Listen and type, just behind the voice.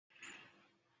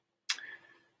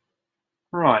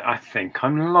Right, I think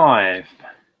I'm live.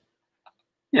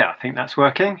 Yeah, I think that's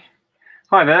working.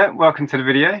 Hi there, welcome to the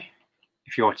video.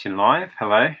 If you're watching live,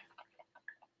 hello.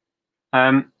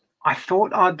 I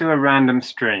thought I'd do a random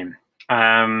stream.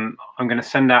 I'm going to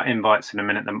send out invites in a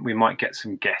minute, and we might get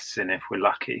some guests in if we're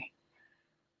lucky.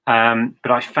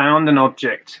 But I found an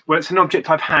object. Well, it's an object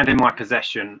I've had in my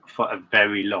possession for a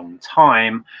very long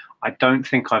time. I don't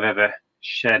think I've ever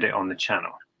shared it on the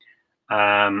channel.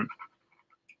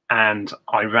 And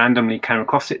I randomly came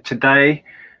across it today,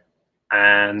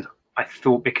 and I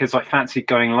thought because I fancied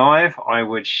going live, I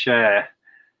would share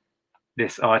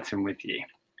this item with you.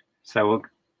 So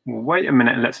we'll wait a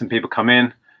minute and let some people come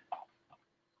in.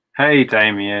 Hey,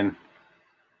 Damien.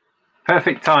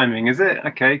 Perfect timing, is it?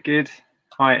 Okay, good.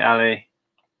 Hi, Ali.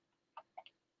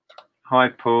 Hi,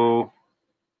 Paul.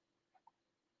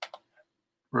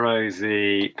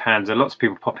 Rosie, Panzer, lots of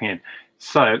people popping in.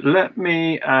 So let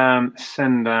me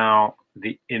send out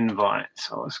the invites.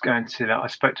 I was going to do that. I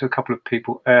spoke to a couple of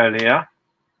people earlier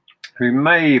who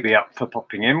may be up for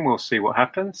popping in. We'll see what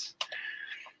happens.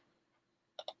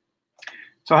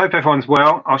 So I hope everyone's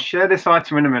well. I'll share this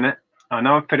item in a minute. I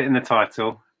know I've put it in the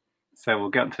title, so we'll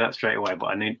get onto that straight away, but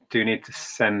I do need to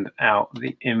send out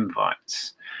the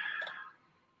invites.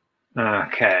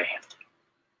 Okay.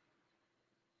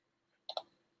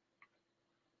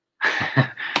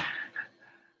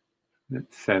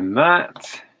 Let's send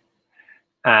that,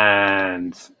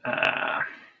 and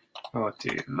we'll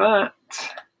do that.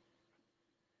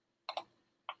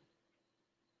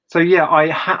 So yeah,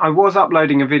 I was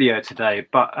uploading a video today,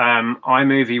 but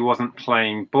iMovie wasn't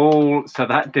playing ball, so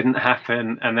that didn't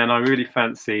happen. And then I really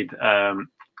fancied a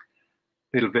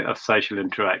little bit of social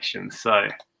interaction. So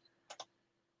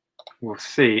we'll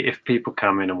see if people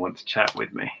come in and want to chat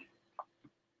with me.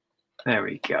 There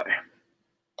we go.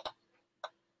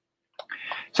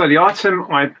 So the item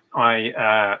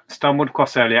I stumbled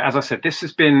across earlier, as I said, this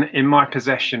has been in my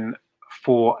possession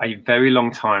for a very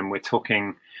long time. We're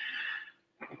talking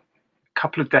a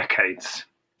couple of decades.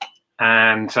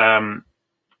 And I'll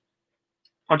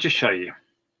just show you.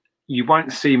 You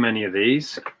won't see many of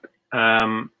these.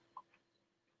 As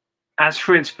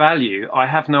for its value, I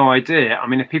have no idea. I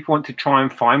mean, if people want to try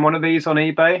and find one of these on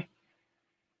eBay,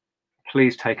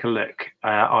 please take a look.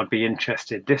 I'd be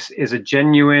interested. This is a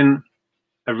genuine,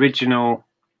 original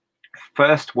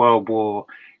First World War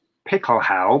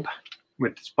pickelhaube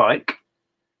with spike,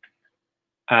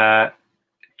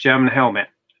 German helmet.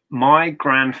 My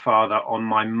grandfather on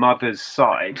my mother's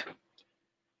side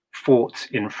fought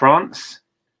in France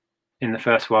in the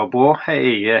First World War.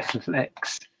 Hey, yes,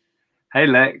 Lex. Hey,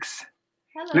 Lex.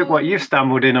 Hello. Look what you've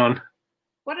stumbled in on.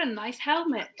 What a nice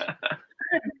helmet.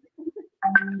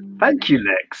 Thank you,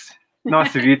 Lex.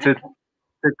 Nice of you to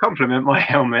compliment my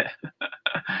helmet.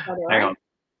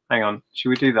 Hang on. Should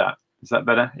we do that? Is that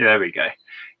better? Yeah, there we go.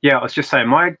 Yeah, I was just saying,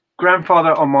 my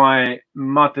grandfather on my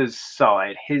mother's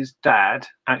side, his dad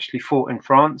actually fought in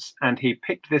France, and he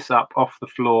picked this up off the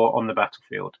floor on the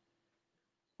battlefield.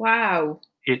 Wow.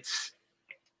 It's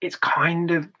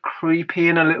kind of creepy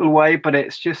in a little way, but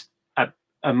it's just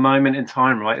a moment in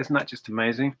time, right? Isn't that just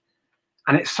amazing?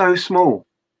 And it's so small.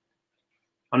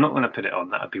 I'm not going to put it on,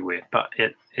 that would be weird, but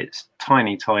it's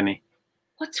tiny, tiny.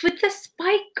 What's with the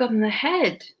spike on the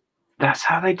head? That's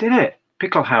how they did it.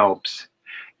 Pickelhaubes.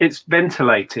 It's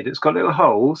ventilated. It's got little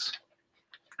holes,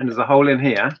 and there's a hole in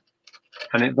here,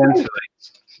 and it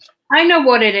ventilates. I know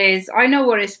what it is. I know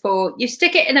what it's for. You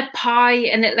stick it in a pie,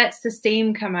 and it lets the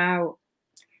steam come out.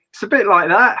 It's a bit like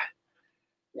that.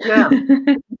 Yeah.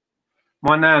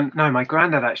 My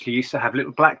granddad actually used to have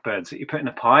little blackbirds that you put in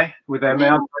a pie with their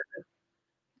mouth.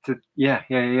 Yeah.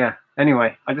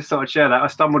 Anyway, I just thought I'd share that. I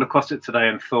stumbled across it today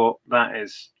and thought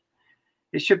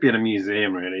it should be in a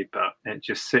museum really, but it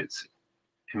just sits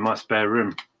in my spare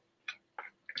room.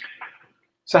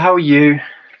 So how are you?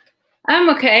 I'm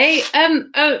okay.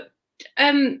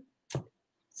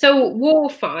 So war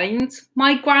finds.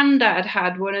 My granddad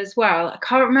had one as well. I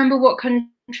can't remember what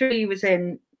country he was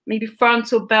in. Maybe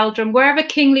France or Belgium, wherever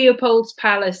King Leopold's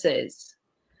palace is.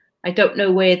 I don't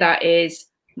know where that is.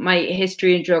 My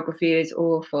history and geography is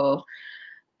awful.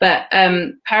 But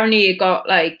apparently it got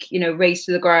razed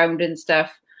to the ground and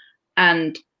stuff.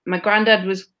 And my granddad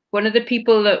was one of the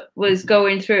people that was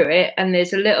going through it. And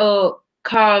there's a little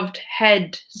carved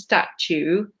head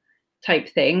statue type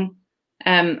thing.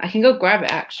 I can go grab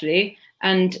it actually.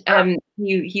 And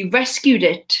he rescued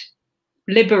it,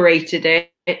 liberated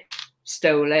it,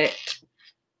 stole it.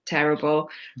 Terrible.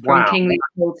 From King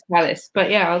Leopold's palace.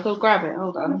 But yeah, I'll go grab it.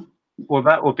 Hold on. Well,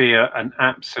 that will be an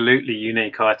absolutely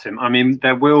unique item. I mean,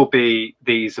 there will be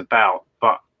these about,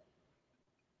 but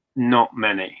not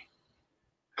many.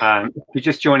 If you're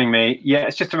just joining me, yeah,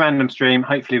 it's just a random stream.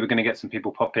 Hopefully we're going to get some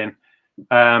people pop in.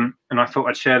 And I thought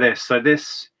I'd share this. So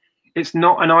it's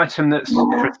not an item that's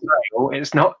for sale.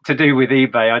 It's not to do with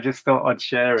eBay. I just thought I'd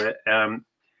share it.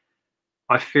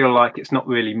 I feel like it's not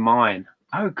really mine.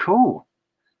 Oh, cool.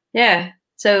 Yeah.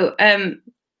 So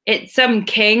it's some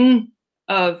king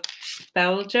of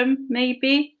Belgium,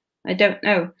 maybe. I don't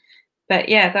know. But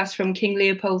yeah, that's from King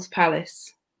Leopold's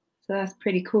palace. So that's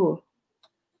pretty cool.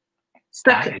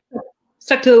 Stuck to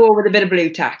the wall with a bit of blue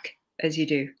tack, as you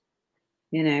do,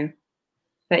 you know.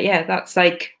 But yeah, that's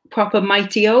like proper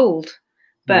mighty old.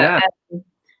 But yeah.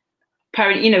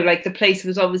 apparently, you know, like the place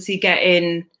was obviously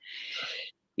getting,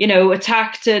 you know,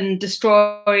 attacked and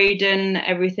destroyed and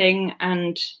everything.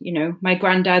 And, you know, my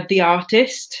granddad, the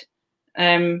artist,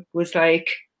 was like,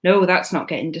 no, that's not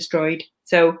getting destroyed.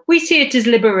 So we see it as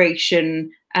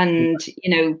liberation and,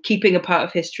 you know, keeping a part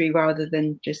of history rather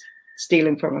than just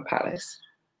stealing from a palace.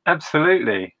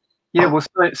 Absolutely. Yeah, well,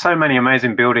 so many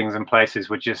amazing buildings and places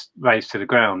were just razed to the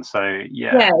ground. So,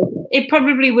 yeah, it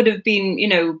probably would have been, you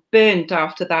know, burnt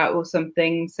after that or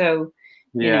something. So,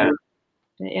 yeah, you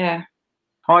know, yeah.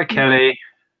 Hi, Kelly.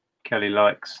 Kelly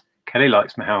likes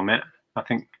my helmet, I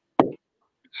think.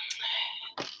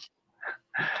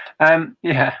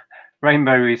 Yeah,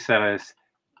 rainbow resellers.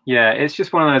 Yeah, it's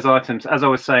just one of those items. As I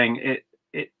was saying,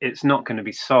 it's not going to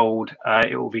be sold.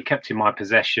 It will be kept in my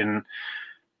possession,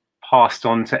 passed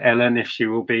on to Ellen if she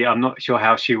will be. I'm not sure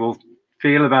how she will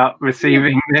feel about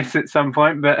receiving this at some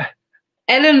point, but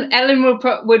Ellen would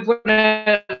want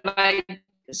to like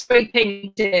spray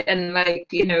paint it and like,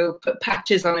 you know, put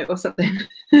patches on it or something.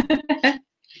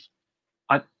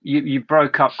 You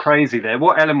broke up crazy there.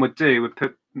 What Ellen would do would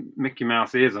put Mickey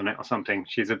Mouse ears on it or something.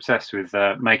 She's obsessed with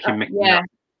making Mickey Mouse.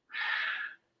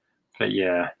 But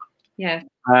yeah.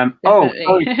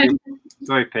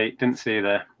 Sorry, Pete. Didn't see you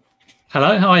there.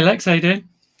 Hello, hi Lex, how you doing?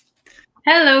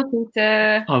 Hello,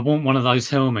 Peter. I want one of those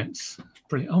helmets.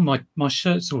 Brilliant. Oh, my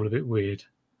shirt's all a bit weird.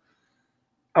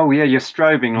 Oh yeah, you're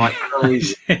strobing like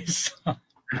crazy.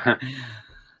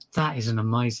 That is an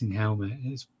amazing helmet.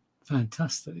 It's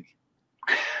fantastic.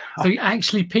 So you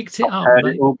actually picked it up? Heard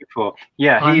it all before.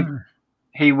 Yeah,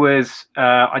 he was.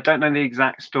 I don't know the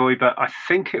exact story, but I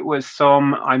think it was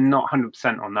some. I'm not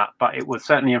 100% on that, but it was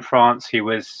certainly in France. He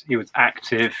was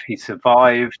active. He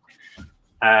survived.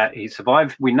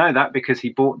 We know that because he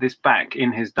bought this back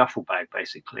in his duffel bag.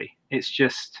 Basically, it's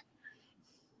just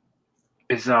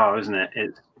bizarre, isn't it?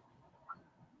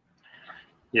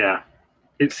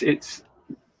 It's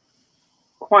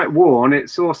quite worn. It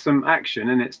saw some action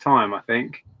in its time, I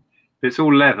think. It's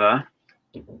all leather,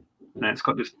 and it's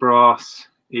got this brass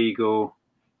eagle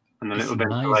and a little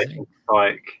ventilation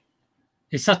spike.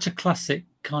 It's such a classic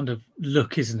kind of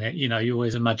look, isn't it? You know, you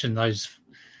always imagine those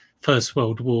First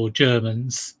World War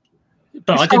Germans,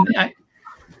 but I didn't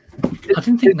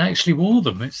think they actually wore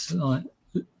them. It's like,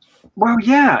 well,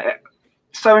 yeah,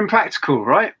 so impractical,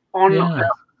 right?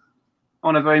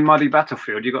 On a very muddy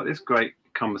battlefield, you got this great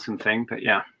cumbersome thing, but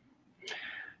yeah.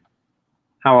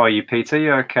 How are you, Peter?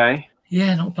 You okay?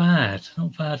 Yeah, not bad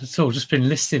at all. Just been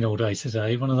listing all day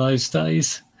today. One of those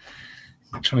days.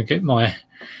 Trying to get my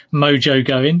mojo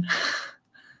going.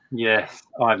 Yes,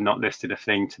 I've not listed a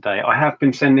thing today. I have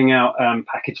been sending out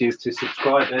packages to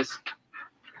subscribers,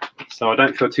 so I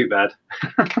don't feel too bad.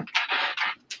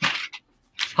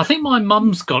 I think my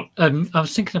mum's got. I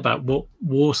was thinking about what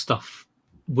war stuff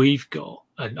we've got,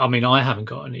 and I mean, I haven't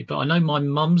got any, but I know my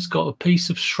mum's got a piece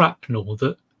of shrapnel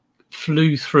that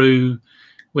flew through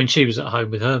when she was at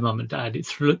home with her mum and dad. It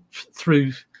flew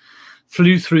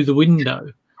through the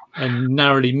window and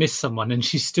narrowly missed someone, and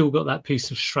she's still got that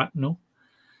piece of shrapnel.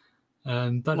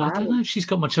 But wow. I don't know if she's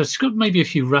got much else. She's got maybe a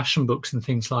few ration books and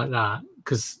things like that,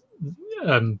 because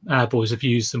our boys have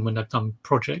used them when they've done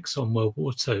projects on World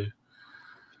War II.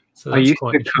 So I used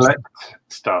to collect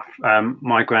stuff.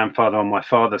 My grandfather on my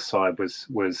father's side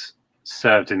was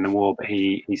served in the war, but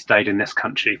he stayed in this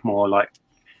country, more like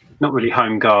not really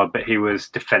home guard, but he was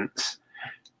defence,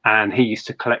 and he used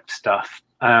to collect stuff.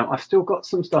 I've still got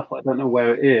some stuff, but I don't know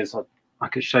where it is. I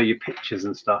could show you pictures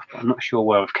and stuff, but I'm not sure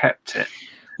where I've kept it.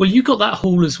 Well, you got that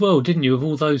haul as well, didn't you, of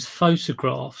all those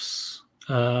photographs?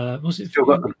 Was it? Still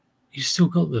got them. You still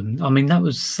got them. I mean, that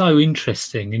was so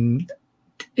interesting, and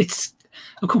it's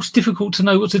of course difficult to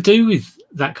know what to do with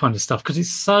that kind of stuff because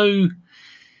it's so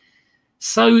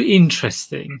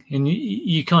interesting, and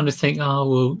you kind of think, oh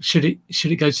well, should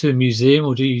it go to a museum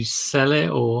or do you sell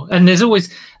it? And there's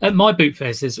always at my boot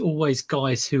fairs, there's always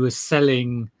guys who are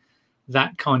selling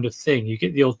that kind of thing. You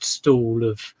get the odd stall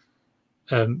of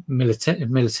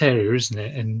militaria, isn't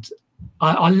it? And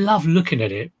I love looking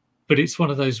at it, but it's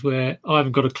one of those where I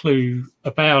haven't got a clue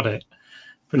about it.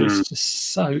 But it's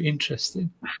just so interesting.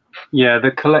 Yeah,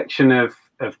 the collection of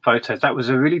photos, that was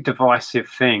a really divisive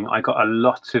thing. I got a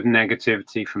lot of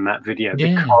negativity from that video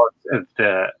because of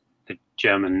the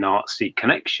German Nazi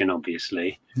connection,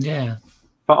 obviously. Yeah.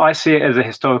 But I see it as a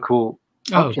historical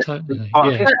object. Totally.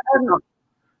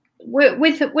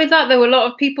 With that, though, a lot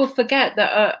of people forget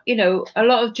that you know, a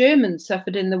lot of Germans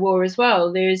suffered in the war as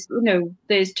well. There's, you know,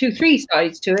 there's 2-3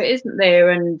 sides to it, isn't there?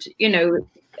 And you know,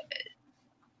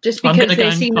 just because I'm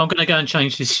going to go and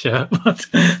change this shirt.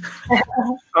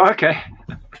 Okay.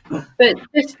 But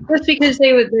just because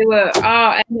they were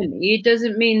our enemy, it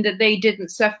doesn't mean that they didn't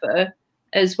suffer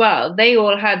as well. They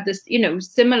all had this, you know,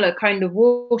 similar kind of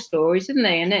war stories, didn't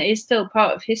they? And it is still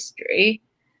part of history.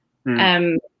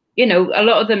 You know, a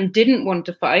lot of them didn't want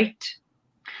to fight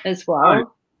as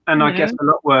well. And I guess a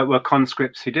lot were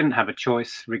conscripts who didn't have a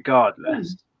choice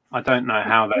regardless. I don't know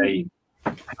how they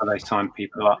signed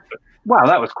people up. But, wow,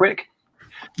 that was quick.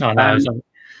 Oh, no,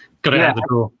 got it out of the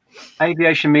door.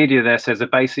 Aviation Media there says a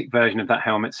basic version of that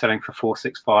helmet selling for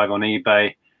 $465 on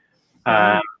eBay.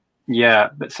 Yeah,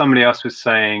 but somebody else was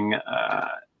saying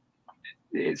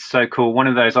it's so cool. One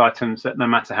of those items that no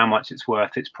matter how much it's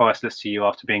worth, it's priceless to you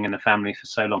after being in the family for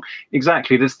so long.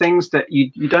 Exactly. There's things that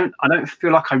I don't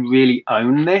feel like I really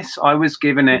own this. I was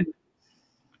given it.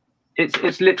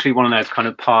 It's literally one of those kind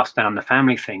of passed down the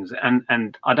family things.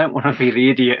 And I don't want to be the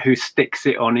idiot who sticks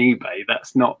it on eBay.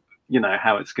 That's not, you know,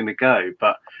 how it's going to go.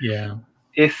 But yeah,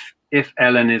 if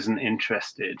Ellen isn't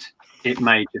interested, it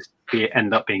may just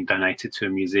end up being donated to a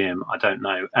museum. I don't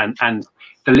know. And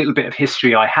the little bit of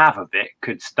history I have of it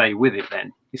could stay with it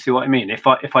then. You see what I mean? If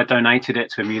I donated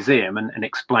it to a museum and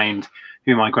explained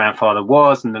who my grandfather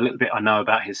was and the little bit I know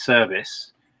about his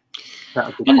service, that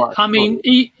would be quite. I mean,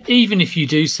 even if you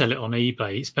do sell it on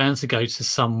eBay, it's bound to go to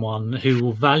someone who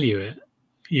will value it,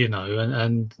 you know,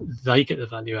 and they get the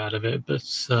value out of it. But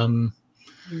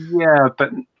yeah,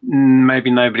 but maybe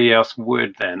nobody else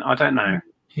would then. I don't know.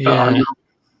 Yeah.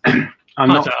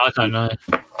 I don't know.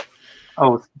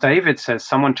 Oh, David says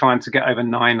someone trying to get over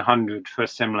 900 for a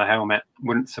similar helmet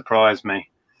wouldn't surprise me.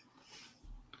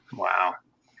 Wow.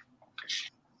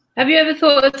 Have you ever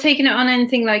thought of taking it on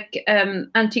anything like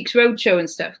Antiques Roadshow and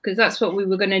stuff? Because that's what we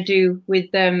were going to do with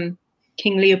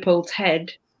King Leopold's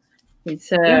head.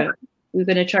 It's we're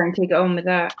going to try and take it on with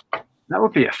that. That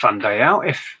would be a fun day out.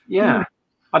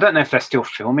 I don't know if they're still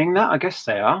filming that. I guess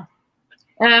they are.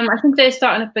 I think they're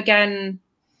starting up again,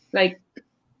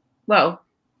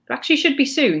 actually should be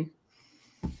soon.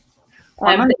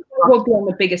 They will be on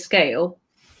a bigger scale,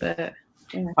 but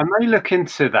yeah. I may look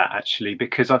into that actually,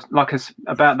 because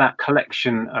about that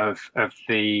collection of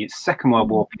the Second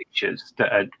World War pictures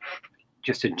that are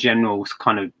just a general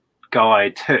kind of guy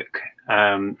took.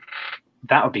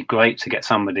 That would be great to get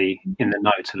somebody in the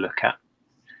know to look at.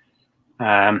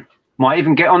 Might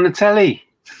even get on the telly.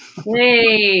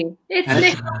 Hey, it's on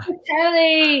the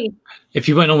telly. If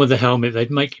you went on with the helmet,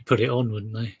 they'd make you put it on,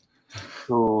 wouldn't they?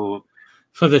 Oh,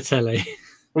 for the telly.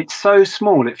 It's so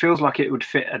small. It feels like it would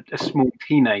fit a small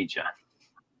teenager.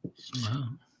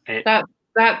 Wow.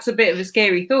 That's a bit of a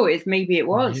scary thought. Maybe it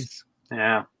was.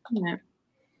 Yeah.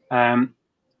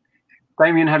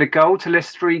 Damien had a goal to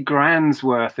list $3,000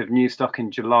 worth of new stock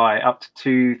in July, up to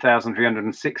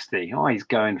 2,360. Oh, he's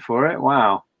going for it.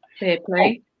 Wow. Fair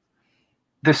play.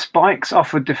 The spikes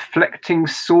offer deflecting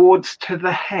swords to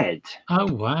the head. Oh,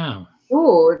 wow.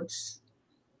 Swords?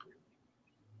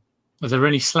 Are there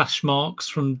any slash marks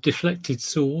from deflected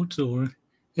swords, or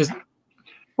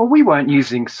Well, we weren't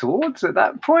using swords at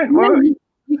that point, were we?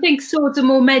 You think swords are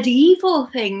more medieval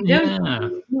thing, don't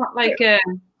you? Not like a...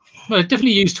 Well, they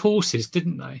definitely used horses,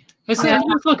 didn't they? Is it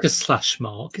look like a slash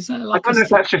mark? Is that like I don't know if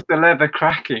that's just the leather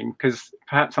cracking, because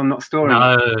perhaps I'm not storing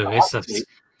it.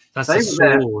 That's a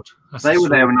sword. They were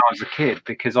there when I was a kid,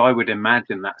 because I would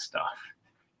imagine that stuff.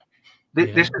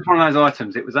 This was one of those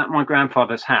items. It was at my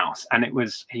grandfather's house, and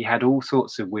he had all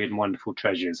sorts of weird and wonderful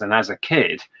treasures. And as a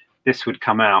kid, this would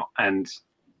come out, and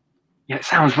it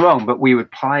sounds wrong, but we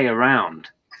would play around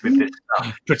with this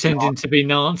stuff, pretending to be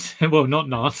Nazis. Well, not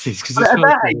Nazis, because at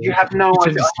that age, you have no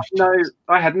idea.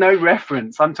 I had no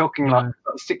reference. I'm talking like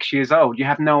 6 years old. You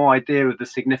have no idea of the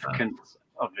significance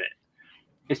of it.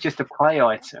 It's just a play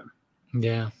item.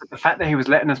 Yeah. But the fact that he was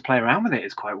letting us play around with it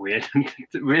is quite weird.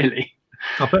 Really.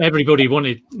 Oh, but everybody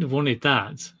wanted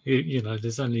that. You know,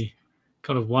 there's only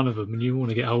kind of one of them, and you want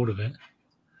to get hold of it.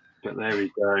 But there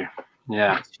we go.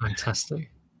 Yeah. That's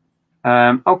fantastic.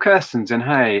 Kirsten's in.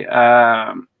 Hey,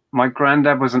 my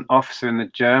granddad was an officer in the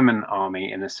German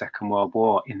army in the Second World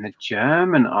War. In the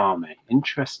German army.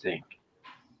 Interesting.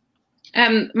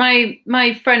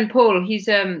 My friend Paul, he's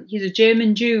a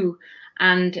German Jew,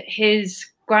 and his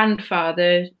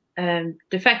grandfather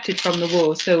defected from the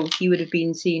war, so he would have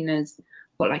been seen as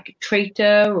like a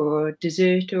traitor or a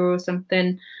deserter or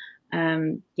something.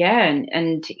 Yeah,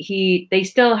 and they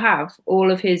still have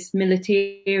all of his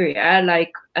militaria,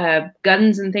 like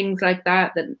guns and things like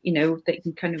that that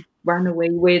he kind of ran away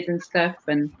with and stuff.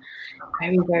 And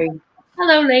very.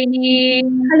 Hello, Lainey.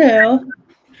 Hello.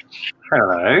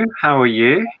 Hello. How are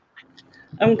you?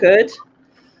 I'm good.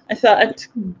 I thought I'd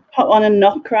pop on and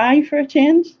not cry for a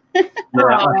change. Yeah,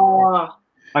 I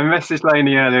messaged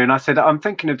Lainey earlier and I said, I'm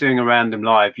thinking of doing a random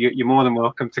live. You're more than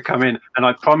welcome to come in. And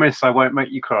I promise I won't make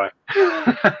you cry.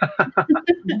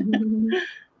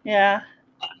 Yeah.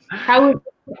 How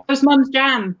was Mum's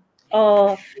jam?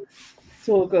 Oh,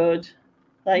 so good.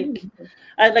 Like,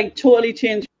 I totally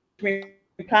changed my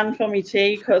plan for me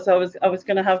tea, because I was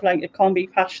going to have like a corned beef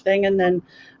hash thing. And then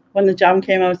when the jam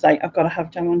came, I was like, I've got to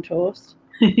have jam on toast.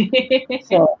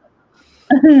 So,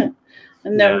 and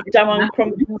then jam on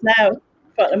crumpets now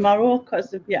for tomorrow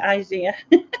because of your eyes here.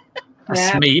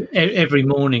 That's me. Every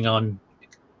morning I'm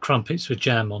crumpets with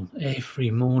jam on. Every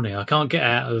morning. I can't get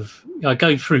out of. I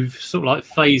go through sort of like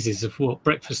phases of what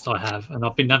breakfast I have, and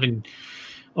I've been having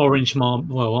orange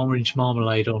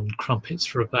marmalade on crumpets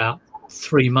for about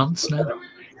 3 months now.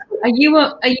 Are you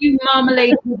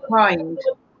marmalade kind?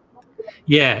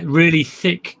 Yeah, really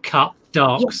thick cut,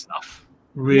 dark stuff.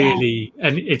 Really,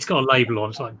 and it's got a label on.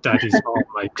 It's like Daddy's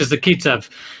marmalade, because the kids have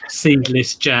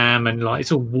seedless jam and like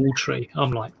it's all watery.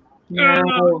 I'm like,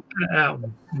 out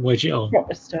and wedge it on.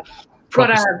 Proper stuff.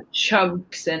 Gotta have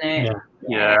chunks in it.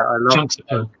 Yeah, I love chunks of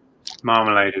milk.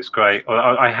 Marmalade is great.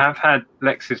 I have had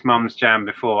Lex's mum's jam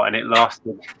before, and it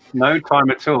lasted no time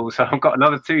at all. So I've got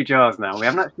another 2 jars now. We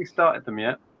haven't actually started them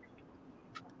yet.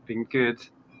 Been good.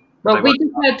 Well,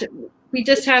 we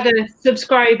just had a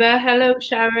subscriber. Hello,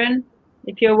 Sharon,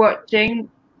 if you're watching,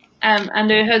 and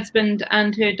her husband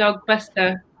and her dog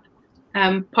Buster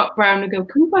pop round and go,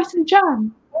 "Can we buy some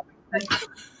jam?"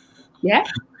 Yeah.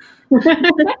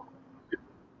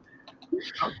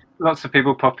 Lots of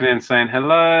people popping in saying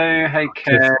hello. Hey,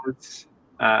 kids.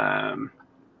 Yeah,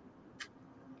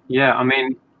 I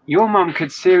mean, your mum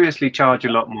could seriously charge a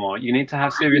lot more. You need to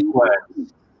have serious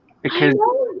words, because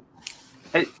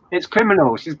it's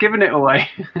criminal. She's giving it away.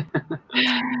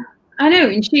 I know,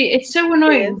 and it's so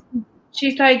annoying.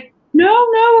 She's like, no,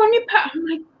 only pat. I'm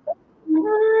like,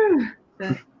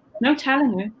 no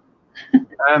telling her.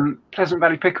 Pleasant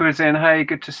Valley Picker is in. Hey,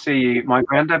 good to see you. My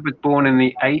granddad was born in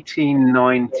the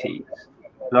 1890s,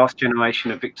 last generation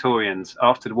of Victorians.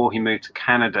 After the war, he moved to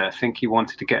Canada. I think he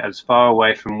wanted to get as far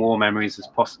away from war memories as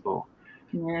possible.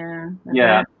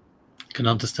 Yeah. Can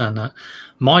understand that.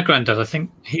 My granddad, I think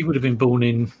he would have been born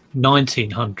in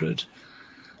 1900.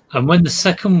 And when the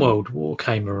Second World War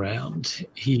came around,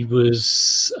 he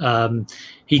was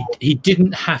he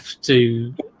didn't have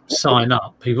to sign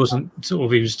up. He wasn't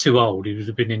he was too old. He would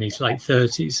have been in his late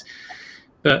 30s.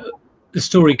 But the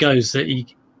story goes that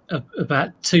he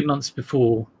about 2 months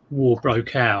before war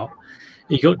broke out,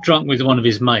 he got drunk with one of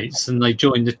his mates and they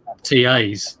joined the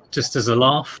TAs just as a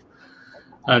laugh,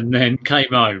 and then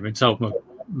came home and told my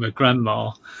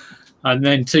grandma, and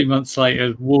then 2 months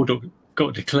later war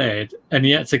got declared and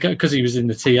he had to go because he was in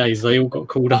the TAs. They all got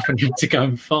called up and he had to go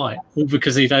and fight, all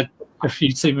because he'd had a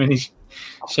few too many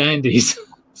shandies.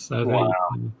 So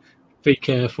be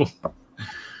careful.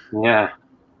 Yeah.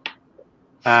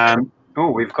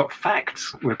 We've got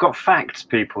facts. We've got facts,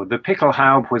 people. The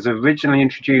pickelhaube was originally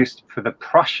introduced for the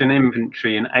Prussian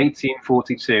infantry in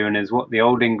 1842 and is what the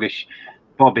Old English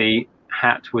bobby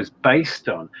hat was based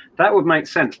on. That would make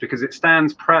sense because it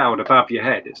stands proud above your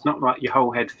head. It's not like your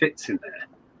whole head fits in there.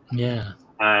 Yeah.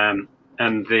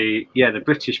 And the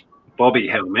British bobby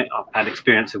helmet, I've had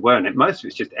experience of wearing it. Most of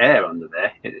it's just air under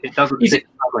there. It doesn't sit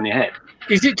on your head.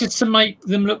 Is it just to make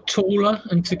them look taller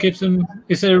and to give them?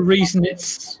 Is there a reason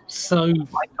it's so?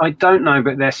 I don't know,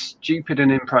 but they're stupid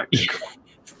and impractical.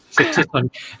 It's a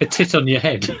tit on your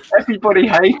head. Everybody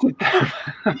hated them.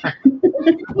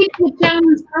 Keep the jam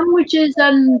sandwiches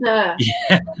under.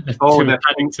 Yeah. Oh,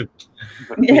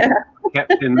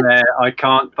 kept in there. I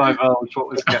can't divulge what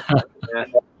was kept in there.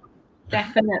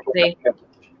 Definitely.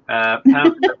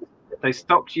 They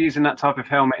stopped using that type of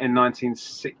helmet in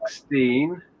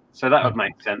 1916, so that would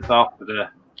make sense after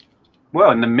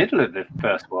in the middle of the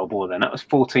First World War. Then that was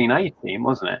 1418,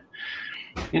 wasn't it?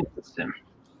 Interesting.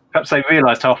 Perhaps they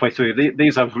realised halfway through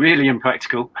these are really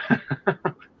impractical.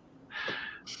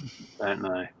 Don't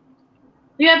know.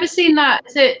 Have you ever seen that?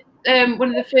 Is it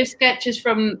one of the first sketches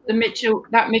from the Mitchell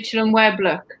and Webb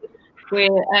look, where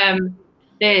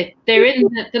they're in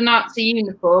the Nazi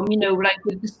uniform, you know, like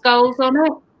with the skulls on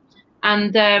it,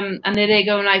 and they're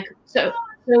going like, so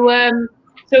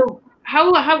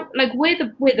how like we're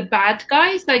the bad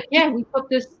guys, like, yeah, we've got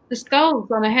the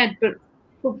skulls on our head, but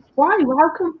why?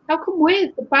 How come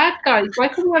we're the bad guys? Why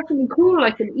can't we have something cool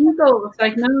like an eagle? It's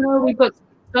like, no, we've got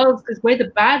skulls because we're the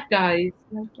bad guys.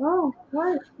 Like, oh,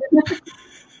 right.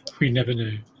 We never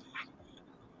knew.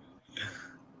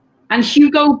 And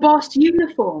Hugo Boss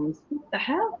uniforms. What the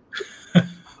hell?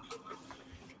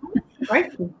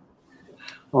 Right.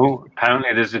 Oh,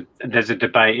 apparently there's a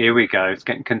debate. Here we go. It's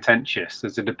getting contentious.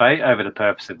 There's a debate over the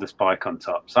purpose of the spike on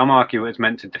top. Some argue it was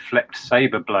meant to deflect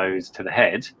saber blows to the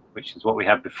head, which is what we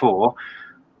had before.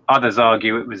 Others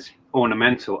argue it was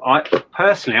ornamental. I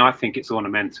think it's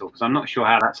ornamental because I'm not sure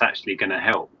how that's actually going to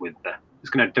help with the. It's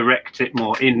going to direct it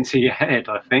more into your head,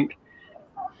 I think.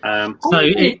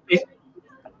 It's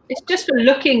just for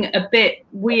looking a bit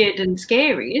weird and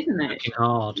scary, isn't it? Looking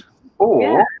hard.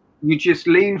 Or you just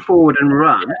lean forward and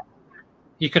run.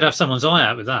 You could have someone's eye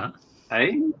out with that.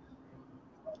 Hey?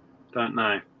 Don't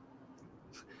know.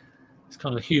 It's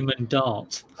kind of a human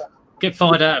dart. Get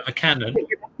fired out of a cannon.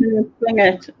 Fling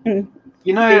it. You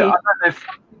know, I don't know if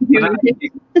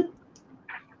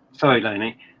sorry,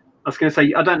 Lainey. I was going to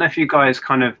say, I don't know if you guys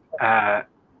kind of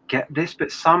get this,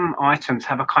 but some items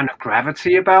have a kind of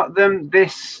gravity about them.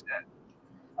 This,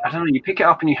 I don't know, you pick it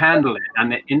up and you handle it,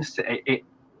 and it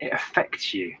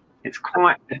affects you. It's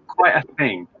quite a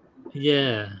thing.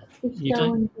 Yeah, you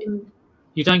don't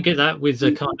get that with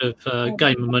the kind of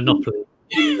game of Monopoly.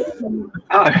 No,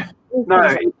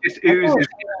 it just oozes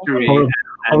history.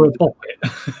 Or a pocket.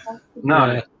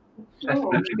 No,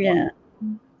 yeah.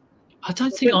 I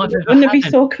don't think I've ever. Wouldn't it be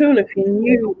so cool if you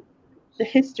knew the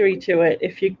history to it?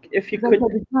 If you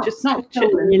could just touch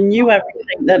it and you knew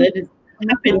everything that it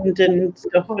happened and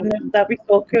stuff, and that'd be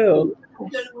so cool.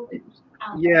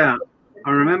 Yeah, I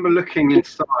remember looking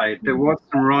inside. There was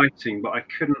some writing, but I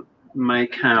couldn't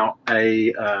make out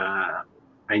a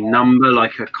number,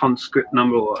 like a conscript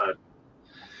number or a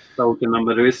soldier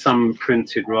number. There is some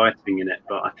printed writing in it,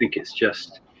 but I think it's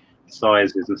just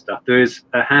sizes and stuff. There is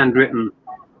a handwritten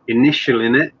initial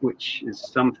in it, which is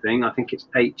something. I think it's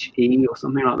HE or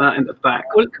something like that in the back.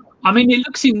 Well, I mean, it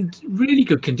looks in really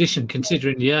good condition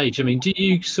considering the age. I mean, do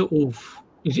you sort of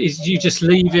do you just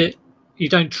leave it? You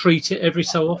don't treat it every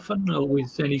so often, or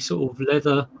with any sort of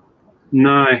leather?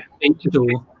 No, or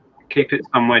keep it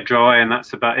somewhere dry, and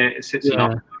that's about it. It sits in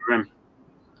the room.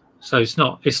 So it's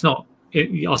not. I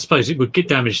suppose it would get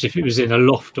damaged if it was in a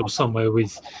loft or somewhere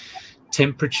with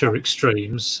temperature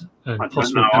extremes. And I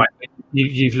don't know.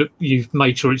 You've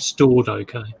made sure it's stored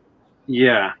okay.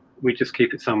 Yeah, we just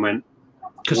keep it somewhere.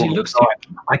 Because it looks.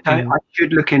 I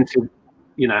should look into,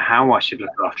 how I should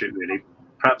look after it. Really,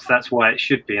 perhaps that's why it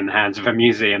should be in the hands of a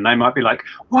museum. They might be like,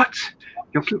 "What?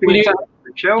 You're keeping it on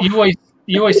the shelf?"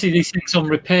 You always see these things on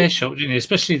repair shops,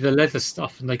 especially the leather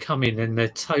stuff, and they come in and they're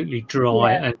totally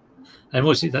dry. And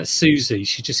what's it? That Susie,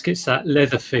 she just gets that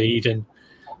leather feed and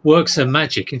works her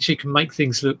magic, and she can make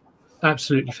things look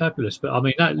absolutely fabulous. But I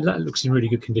mean, that looks in really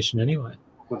good condition anyway.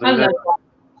 Well,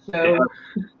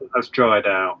 that's dried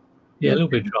out. Yeah, a little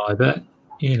bit dry, but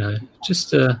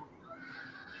just yeah.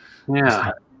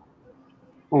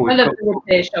 Oh, I love the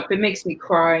repair shop. It makes me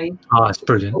cry. Oh, it's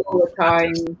brilliant. All the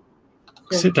time.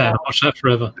 Sit down and watch that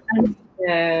forever.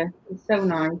 Yeah, it's so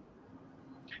nice.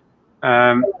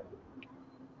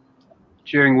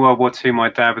 During World War II, my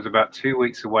dad was about 2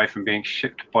 weeks away from being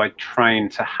shipped by train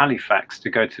to Halifax to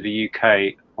go to the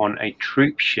UK on a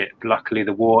troop ship. Luckily,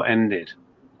 the war ended.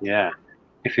 Yeah.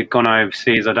 If he'd gone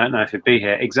overseas, I don't know if he'd be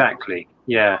here. Exactly.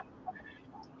 Yeah.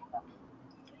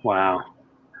 Wow.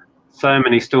 So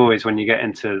many stories when you get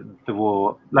into the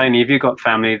war. Lainey, have you got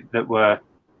family that were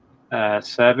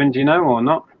serving, do you know, or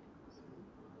not?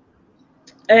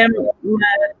 My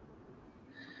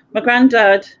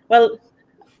granddad, well,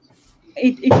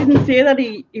 he didn't say that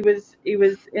he was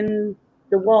in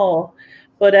the war,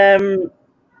 but I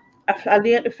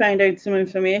later found out some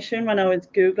information when I was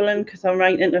Googling, because I'm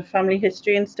writing into family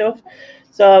history and stuff.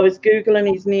 So I was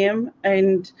Googling his name,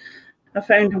 and I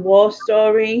found a war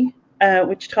story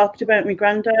which talked about my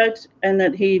granddad, and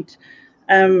that they'd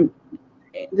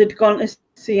gone to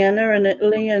Siena in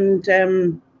Italy, and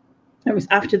it was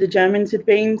after the Germans had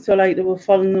been, so like they were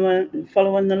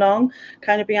following along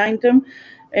kind of behind them.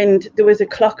 And there was a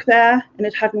clock there, and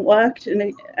it hadn't worked.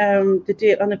 And the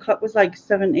date on the clock was like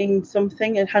 17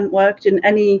 something. It hadn't worked in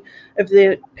any of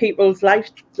the people's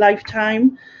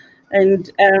lifetime.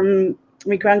 And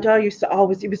my granddad he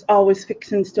was always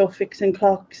fixing stuff, fixing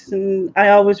clocks. And I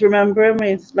always remember him.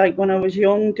 It's like when I was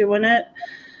young doing it.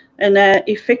 and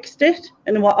he fixed it,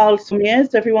 and they were all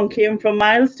amazed. Everyone came from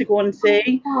miles to go and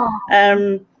see.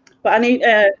 But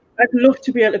I'd love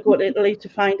to be able to go to Italy to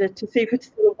find it, to see if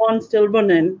it's still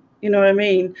running. You know what I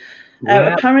mean?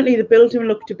 Yeah. Apparently the building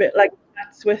looked a bit like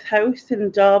Smith House in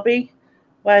Derby,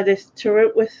 where this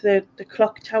turret with the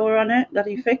clock tower on it that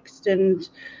he fixed. And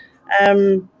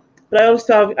but I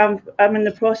also I'm in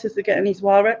the process of getting these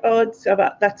war records.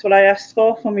 That's what I asked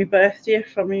for my birthday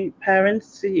from my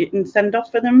parents, so you can send off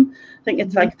for them. I think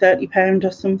it's like £30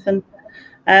 or something.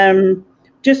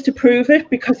 Just to prove it,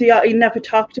 because he never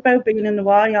talked about being in the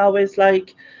war. He always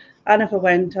like, I never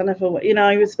went. You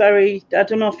know, he was very, I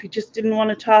don't know if he just didn't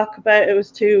want to talk about it. It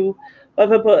was too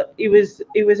whatever, but he was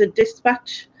a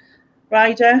dispatch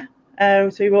rider.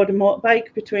 So he rode a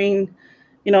motorbike between,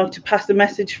 you know, to pass a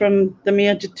message from the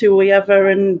major to whoever,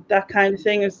 and that kind of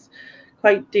thing is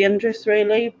quite dangerous,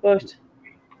 really. But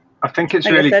I think it's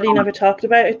like really I said, he never talked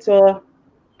about it. So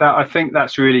I think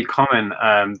that's really common,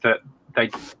 that they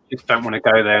just don't want to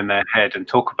go there in their head and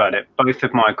talk about it. Both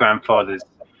of my grandfathers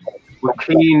were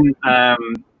keen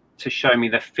to show me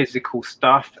the physical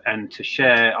stuff and to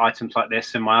share items like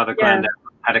this, and my other granddad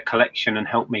had a collection and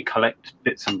helped me collect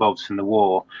bits and bobs from the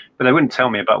war, but they wouldn't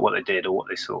tell me about what they did or what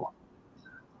they saw.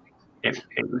 It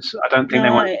was, I don't think they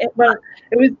wanted.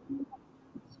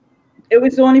 It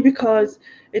was only because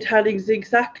it had his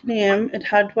exact name, it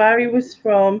had where he was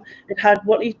from, it had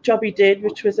what job he did,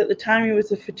 which was at the time he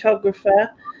was a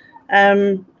photographer,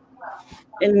 and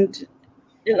there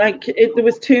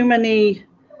was too many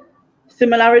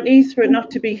similarities for it not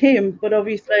to be him. But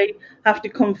obviously I have to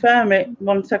confirm it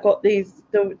once I got the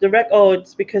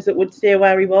records, because it would say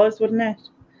where he was, wouldn't it?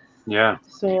 Yeah.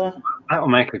 So that will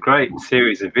make a great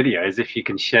series of videos if you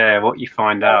can share what you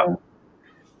find out.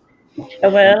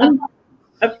 Well,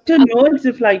 I've done loads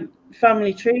of like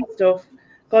family tree stuff,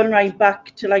 gone right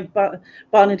back to like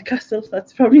Barnard Castle.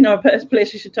 That's probably not a better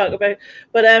place you should talk about.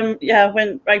 But yeah, I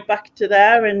went right back to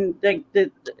there, and like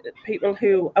the people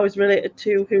who I was related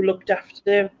to who looked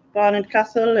after Barnard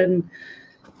Castle, and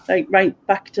like right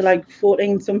back to like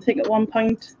 14 something at one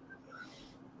point.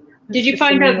 Did you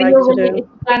find out that you were related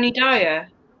to Danny Dyer?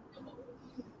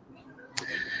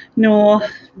 No,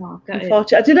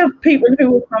 unfortunately. I did have people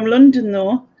who were from London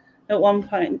though at one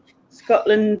point.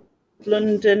 Scotland,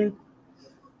 London,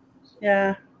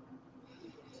 yeah.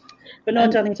 But no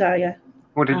Danny Dyer.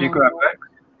 What did you grab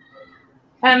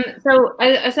back? So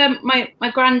I said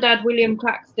my granddad William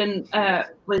Claxton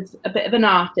was a bit of an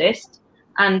artist,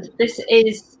 and this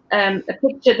is a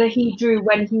picture that he drew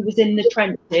when he was in the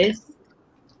trenches.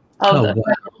 Oh,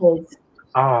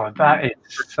 that is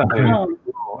so cool.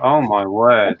 Oh my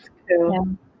word. Yeah.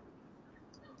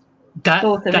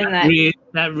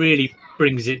 That really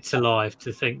brings it to life,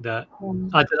 to think that, I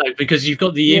don't know, because you've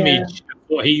got the image of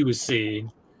what he was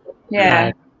seeing. Yeah.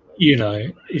 And, you know,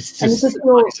 it's just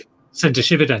sent a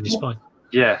shiver down your spine.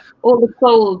 Yeah. All the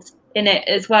folds in it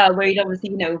as well, where he'd obviously,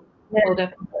 you know, hold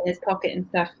up in his pocket and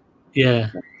stuff.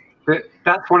 Yeah. But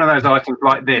that's one of those items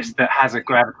like this that has a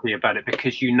gravity about it,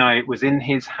 because you know it was in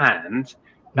his hand.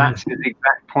 That's his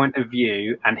exact point of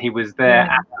view, and he was there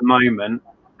at the moment,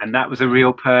 and that was a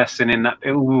real person in that.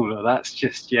 Oh, that's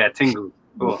just tingles.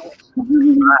 Oh.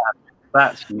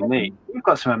 That's unique. You've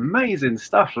got some amazing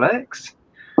stuff, Lex.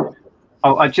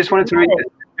 Oh, I just wanted to read this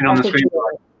on the screen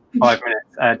for 5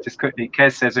 minutes. Just quickly,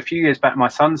 Kez says, a few years back, my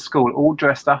son's school all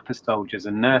dressed up as soldiers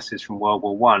and nurses from World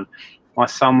War I. My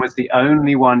son was the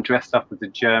only one dressed up as a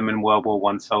German World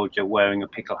War I soldier wearing a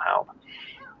pickelhaube.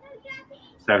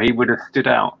 So he would have stood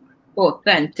out.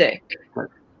 Authentic. But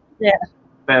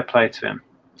fair play to him.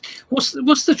 What's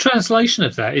the translation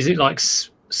of that? Is it like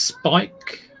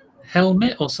spike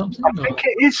helmet or something? I think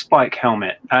it is spike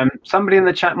helmet. Somebody in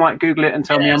the chat might Google it and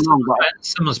tell me I'm wrong. But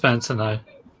someone's bound to know.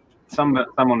 Someone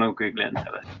will Google it and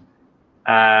tell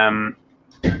us.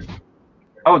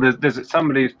 Oh, there's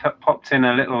somebody who's popped in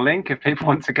a little link if people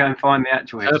want to go and find the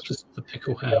actual purpose of the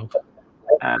pickelhaube.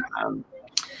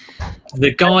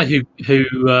 The guy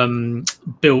who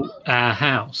built our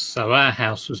house, so our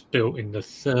house was built in the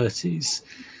 30s,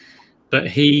 but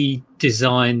he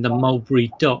designed the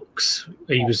Mulberry Docks.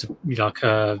 He was like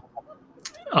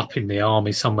up in the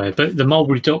army somewhere, but the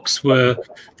Mulberry Docks were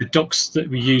the docks that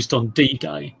were used on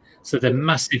D-Day. So they're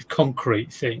massive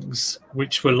concrete things,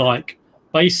 which were like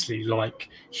basically like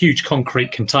huge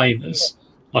concrete containers,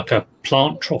 like a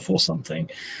plant trough or something.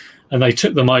 And they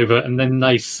took them over, and then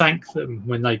they sank them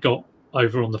when they got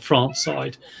over on the France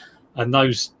side. And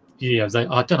those, I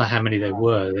don't know how many there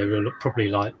were. There were probably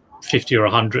like 50 or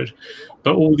 100,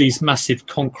 but all these massive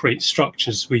concrete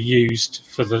structures were used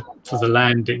for the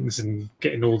landings and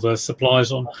getting all the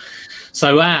supplies on.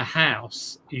 So our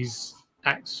house is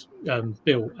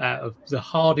built out of the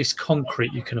hardest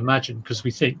concrete you can imagine, because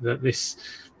we think that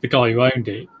the guy who owned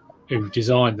it, who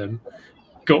designed them,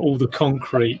 got all the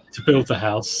concrete to build the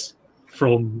house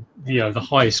from the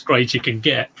highest grade you can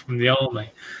get from the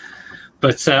army.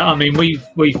 But I mean, we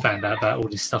found out about all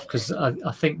this stuff because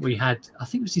I think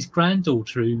it was his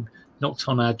granddaughter who knocked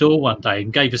on our door one day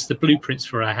and gave us the blueprints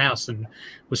for our house and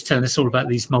was telling us all about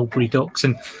these mulberry docks.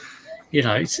 And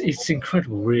it's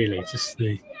incredible, really, just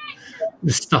the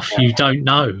stuff you don't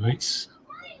know. It's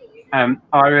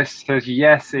Iris says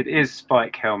yes, it is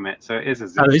Spike helmet, so it is a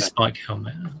zip. It is Spike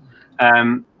helmet.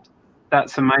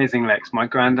 That's amazing, Lex. My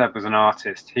granddad was an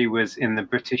artist. He was in the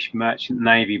British Merchant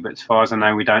Navy, but as far as I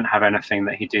know, we don't have anything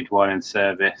that he did while in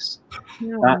service.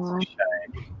 Aww. That's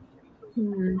a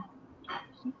shame.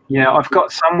 Yeah, I've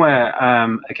got somewhere,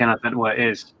 again, I don't know where it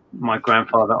is. My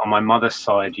grandfather on my mother's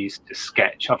side used to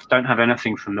sketch. I don't have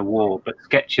anything from the war, but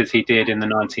sketches he did in the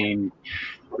 20s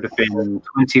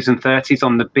and 30s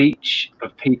on the beach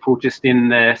of people just in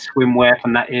their swimwear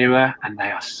from that era, and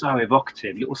they are so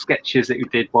evocative. Little sketches that he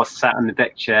did while sat in the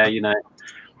deck chair. I'll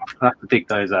have to dig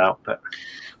those out. But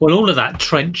all of that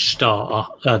trench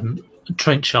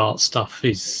art stuff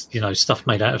is stuff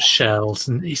made out of shells,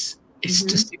 and it's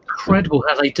just incredible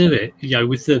how they do it.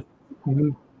 With the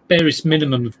barest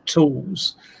minimum of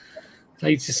tools,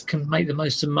 they just can make the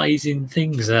most amazing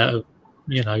things out of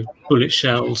bullet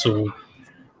shells or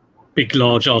big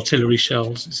large artillery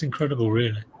shells. It's incredible,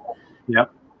 really.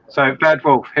 Yep. So Bad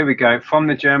Wolf, here we go. From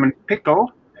the German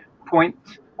pickel, point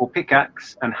or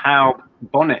pickaxe, and haube,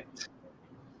 bonnet.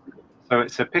 So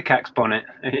it's a pickaxe bonnet.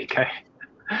 There you go.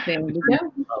 There we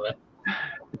go.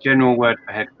 The general word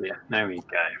for headgear. There we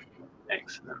go.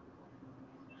 Excellent.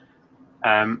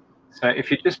 So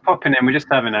if you're just popping in, we're just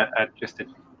having a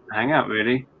hangout,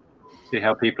 really, see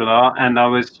how people are. And I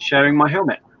was showing my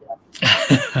helmet,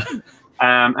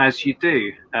 as you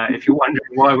do. If you're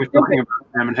wondering why we're talking about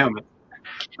German helmet,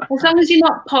 as long as you're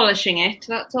not polishing it,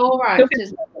 that's all right.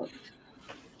 Isn't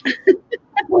it?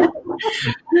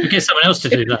 We get someone else to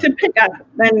do that. If it's a pickaxe,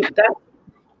 then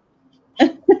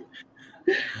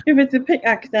if it's a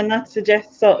pickaxe, then that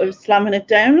suggests sort of slamming it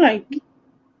down, like.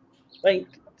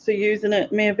 So using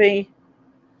it, maybe.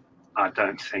 I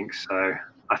don't think so.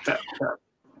 I think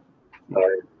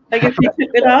like if you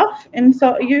took it off and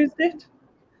sort of used it,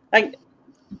 like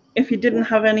if you didn't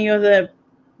have any other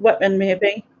weapon,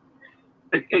 maybe.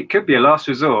 It could be a last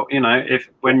resort, if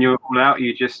when you're all out,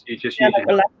 you just use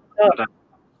it.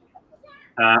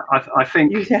 I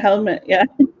think use your helmet, yeah.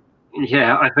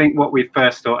 Yeah, I think what we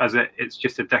first thought as it's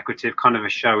just a decorative, kind of a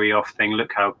showy off thing.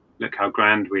 Look how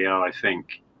grand we are. I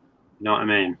think. You know what I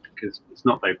mean? Because it's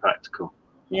not very practical.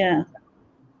 Yeah.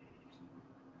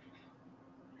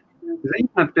 There's even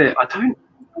a bit,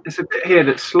 there's a bit here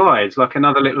that slides, like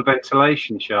another little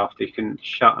ventilation shaft you can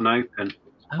shut and open.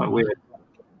 Quite weird.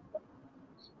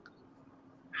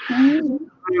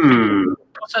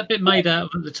 What's that bit made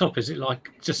out of at the top? Is it like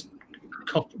just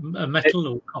metal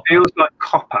or copper? It feels like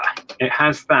copper. It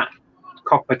has that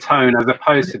copper tone as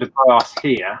opposed to the brass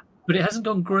here. But it hasn't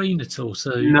gone green at all,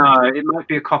 so... No, it might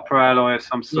be a copper alloy of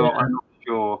some sort, yeah. I'm not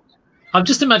sure. I'm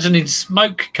just imagining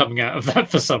smoke coming out of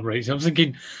that for some reason. I'm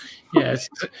thinking, yeah, it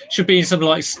should be in some,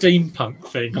 like, steampunk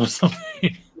thing or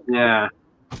something. Yeah.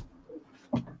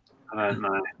 I don't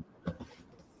know.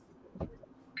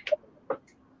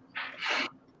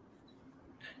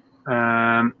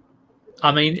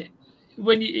 I mean,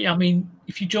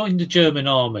 if you join the German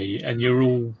army and you're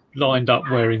all lined up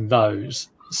wearing those,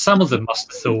 some of them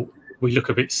must have thought we look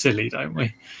a bit silly, don't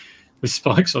we, with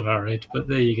spikes on our head? But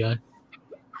there you go.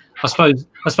 I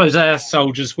suppose our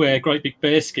soldiers wear great big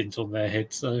bear skins on their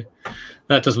head, so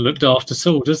that doesn't look daft at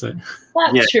all, does it?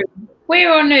 That's true.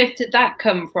 Where on earth did that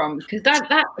come from? Because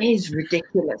that is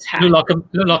ridiculous. Look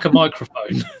like a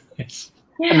microphone. Yes.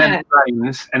 Yeah. And then it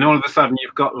rains, and all of a sudden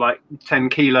you've got like 10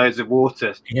 kilos of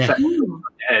water set on your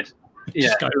head.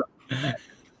 Yeah.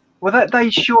 Well, they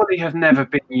surely have never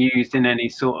been used in any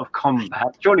sort of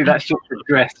combat. Surely that's just a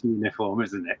dress uniform,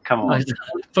 isn't it? Come on.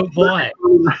 But why?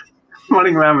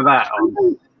 Running around with that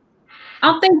on.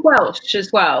 Aren't they Welsh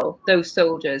as well, those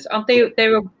soldiers? Aren't they?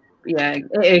 Yeah,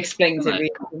 it explains it,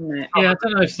 really, doesn't it? Yeah, I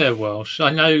don't know if they're Welsh.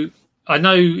 I know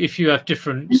if you have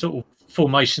different sort of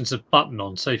formations of button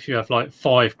on. So if you have like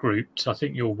 5 groups, I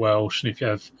think you're Welsh, and if you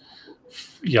have,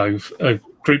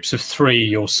 groups of 3,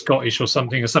 you're Scottish or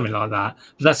something like that.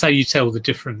 But that's how you tell the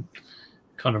different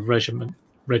kind of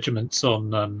regiments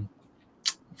on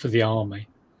for the army.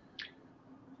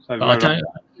 So So But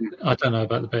I don't know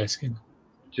about the bearskin.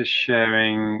 Just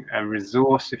sharing a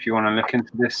resource if you want to look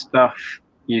into this stuff.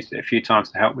 Used it a few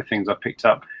times to help with things I picked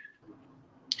up.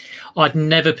 I'd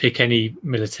never pick any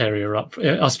militaria up.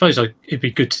 I suppose it'd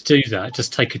be good to do that.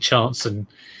 Just take a chance and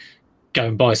go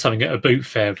and buy something at a boot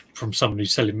fair from someone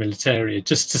who's selling militaria,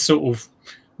 just to sort of,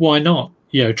 why not?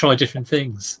 You know, try different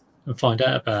things and find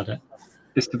out about it.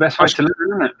 It's the best way to live,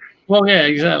 isn't it? Well, yeah,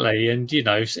 exactly. And, you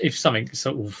know, if something's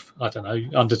sort of, I don't know,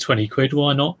 under 20 quid,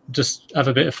 why not just have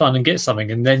a bit of fun and get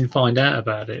something and then find out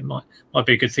about it? It might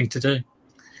be a good thing to do.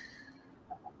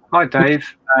 Hi,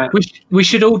 Dave. We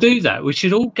should all do that. We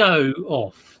should all go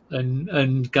off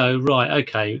and go, right,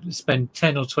 okay, spend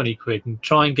 10 or 20 quid and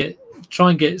try and get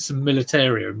some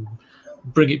militaria and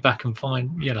bring it back and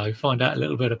find out a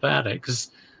little bit about it,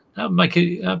 because that would make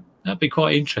it that'd be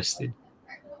quite interesting.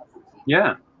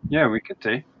 Yeah, we could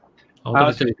do.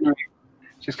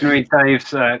 Just going to read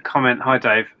Dave's comment. Hi,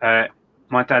 Dave.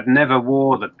 My dad never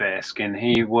wore the bearskin.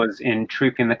 He was in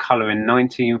Trooping the Colour in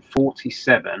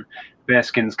 1947.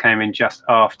 Bearskins came in just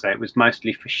after. It was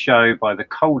mostly for show by the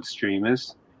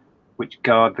Coldstreamers, which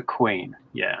guard the Queen.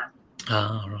 Yeah.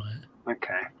 Ah, right.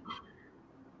 Okay.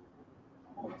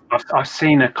 I've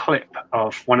seen a clip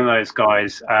of one of those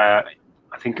guys. I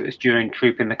think it was during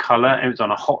Trooping the Colour. It was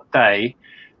on a hot day,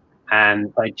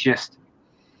 and they just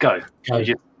go. They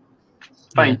just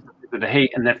faint with the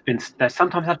heat, and they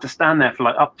sometimes have to stand there for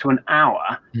like up to an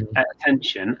hour at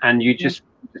attention, and you just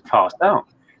passed out.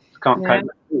 Can't cope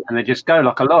with it, and they just go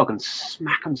like a log and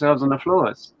smack themselves on the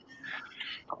floors.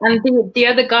 And the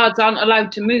other guards aren't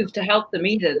allowed to move to help them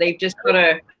either. They've just got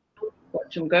to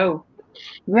watch them go.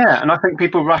 Yeah, and I think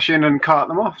people rush in and cart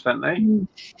them off, don't they?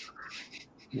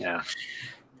 Yeah.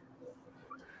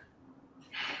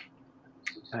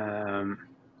 I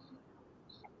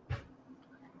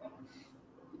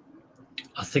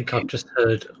think I've just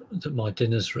heard that my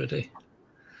dinner's ready.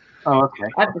 Oh, okay.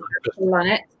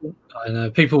 I know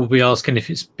people will be asking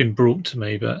if it's been brought to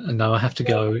me, but no, I have to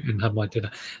go and have my dinner.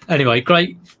 Anyway,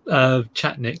 great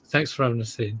chat, Nick. Thanks for having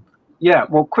us in. Yeah,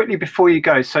 well, quickly before you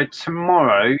go, so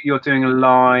tomorrow you're doing a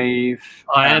live.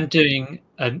 I am doing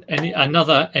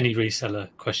another Any Reseller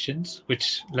Questions,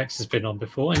 which Lex has been on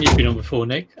before, and you've been on before,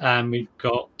 Nick. And we've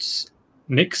got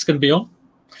Nick's going to be on.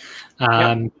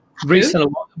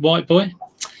 Reseller White Boy,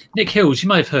 Nick Hills. You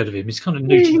may have heard of him. He's kind of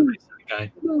new to the reseller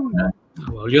game.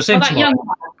 Well, you'll see him tomorrow.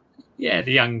 Yeah,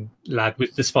 the young lad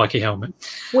with the spiky helmet.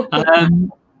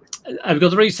 And we've got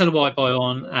the Reseller White Boy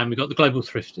on, and we've got the Global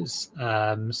Thrifters.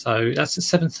 So that's at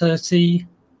 7:30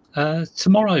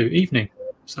 tomorrow evening.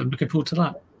 So I'm looking forward to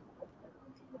that.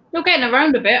 You're getting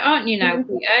around a bit, aren't you now,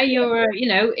 Peter? You're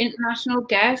a, international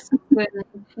guest. With,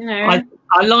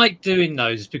 I like doing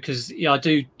those because I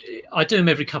do them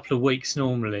every couple of weeks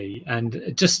normally,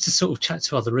 and just to sort of chat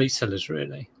to other resellers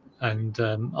really, and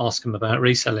ask them about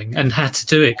reselling and how to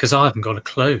do it, because I haven't got a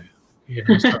clue.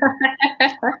 So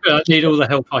I need all the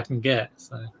help I can get.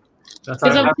 So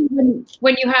because obviously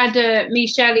when you had me,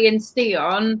 Shelley, and Steve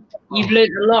on, you've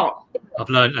learned a lot. I've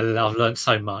learned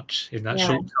so much in that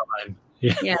short time.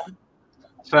 Yeah.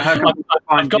 So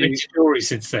I've got into jewelry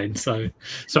since then. So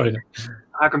sorry.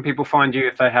 How can people find you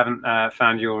if they haven't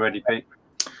found you already, Pete?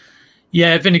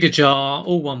 Yeah, Vinegar Jar,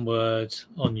 all one word,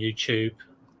 on YouTube.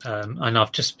 And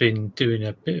I've just been doing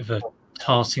a bit of a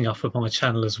tarting up of my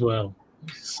channel as well.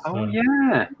 So,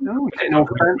 getting all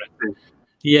fancy.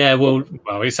 Yeah, well,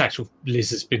 it's actual.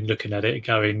 Liz has been looking at it,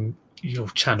 going, "Your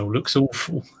channel looks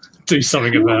awful. Do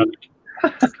something about it."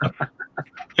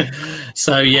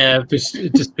 So yeah, just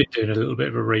been doing a little bit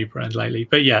of a rebrand lately.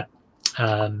 But yeah,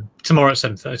 tomorrow at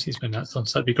 7:30 is when that's on.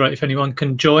 So it'd be great if anyone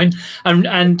can join.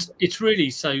 And it's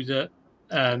really so that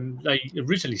they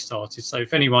originally started. So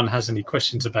if anyone has any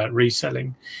questions about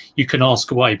reselling, you can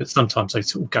ask away. But sometimes they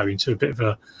sort of go into a bit of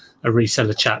a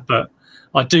reseller chat. But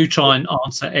I do try and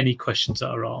answer any questions that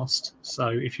are asked. So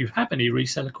if you have any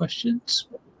reseller questions,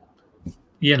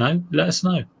 let us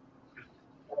know.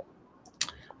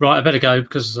 Right, I better go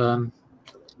because I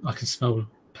can smell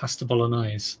pasta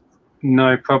bolognese.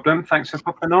 No problem. Thanks for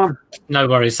popping on. No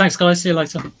worries. Thanks, guys. See you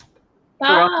later.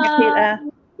 Bye.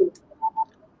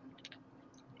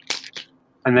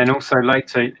 And then also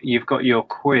later, you've got your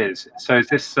quiz. So is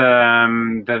this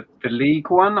the league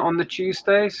one on the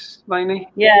Tuesdays, Lainey?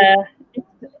 Yeah,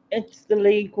 it's the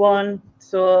league one.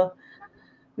 So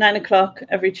 9 o'clock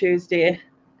every Tuesday.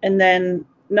 And then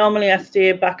normally I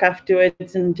stay back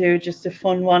afterwards and do just a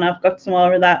fun one. I've got some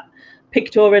more of that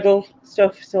pictoriddle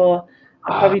stuff, so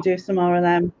I'll probably do some more of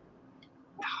them.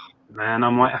 Man, I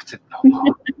might have to.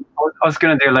 I was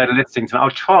going to do a load of listings, and I'll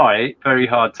try very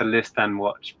hard to list and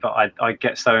watch, but I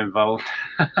get so involved.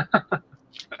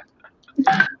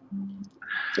 The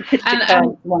picture And,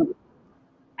 card one.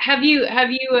 Have you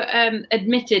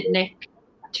admitted, Nick,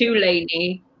 to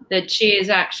Lainey that she is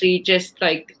actually just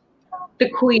like the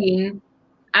queen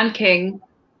and king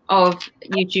of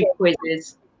YouTube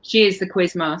quizzes? She is the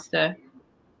quiz master.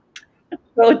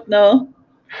 Oh no.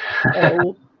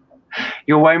 Oh.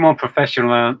 You're way more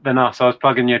professional than us. I was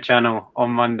plugging your channel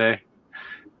on Monday.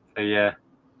 So yeah,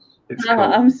 it's cool.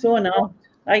 I'm so not.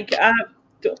 Like, I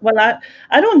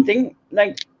don't think,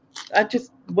 like, I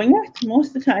just wing it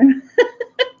most of the time.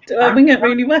 I wing it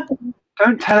really well.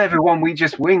 Don't tell everyone we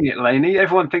just wing it, Lainey.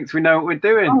 Everyone thinks we know what we're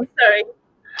doing. Oh, sorry.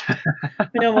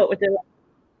 We know what we're doing.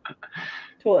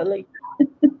 Totally.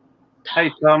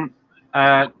 Hey, Tom.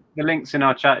 The link's in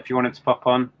our chat if you wanted to pop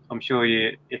on. I'm sure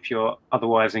if you're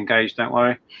otherwise engaged, don't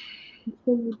worry.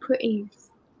 So pretty.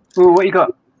 Ooh, what you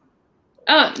got?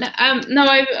 Oh no,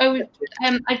 I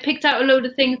picked out a load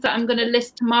of things that I'm going to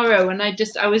list tomorrow, and I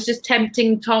was just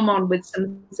tempting Tom on with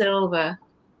some silver.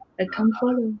 Come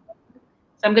follow.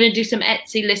 So I'm going to do some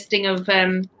Etsy listing of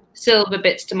silver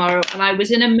bits tomorrow, and I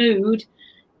was in a mood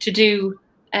to do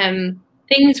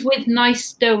things with nice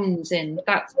stones in.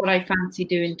 That's what I fancy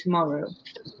doing tomorrow.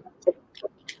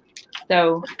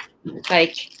 So,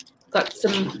 like, got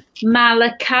some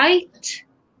malachite.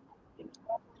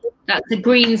 That's a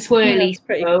green swirly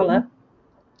pretty stone. colour.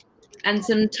 And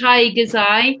some tiger's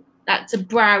eye. That's a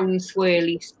brown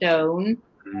swirly stone.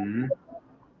 Mm.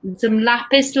 And some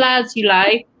lapis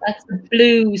lazuli. That's a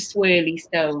blue swirly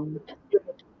stone.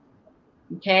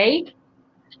 Okay.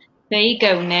 There you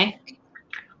go, Nick.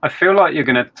 I feel like you're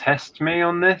going to test me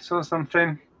on this or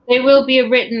something. There will be a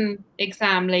written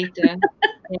exam later.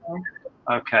 Yeah.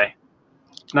 Okay.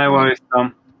 No worries,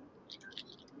 Tom.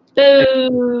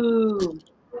 Boo!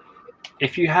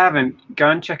 If you haven't,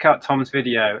 go and check out Tom's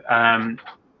video.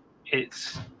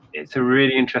 It's a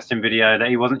really interesting video that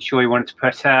he wasn't sure he wanted to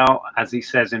put out, as he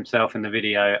says himself in the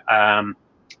video.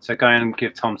 So go and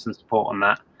give Tom some support on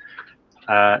that.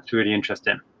 It's really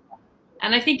interesting.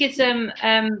 And I think it's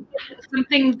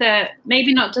something that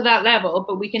maybe not to that level,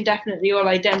 but we can definitely all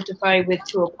identify with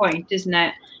to a point, isn't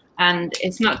it? And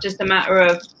it's not just a matter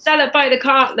of sell it by the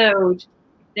cartload.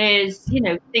 There's, you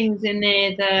know, things in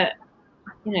there that,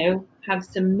 you know, have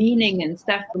some meaning and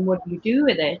stuff, and what do you do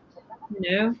with it, you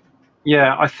know?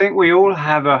 Yeah, I think we all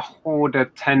have a hoarder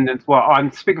tendency. Well,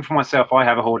 I'm speaking for myself. I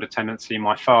have a hoarder tendency.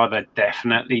 My father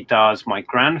definitely does. My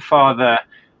grandfather,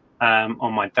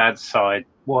 on my dad's side,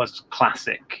 was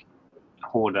classic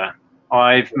hoarder.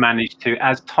 I've managed to,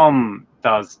 as Tom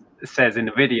says in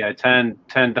the video, turn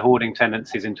the hoarding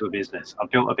tendencies into a business. I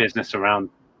built a business around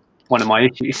one of my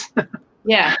issues.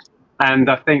 Yeah. And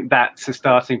I think that's a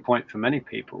starting point for many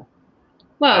people.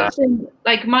 Well, so,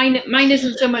 like mine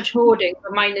isn't so much hoarding,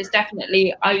 but mine is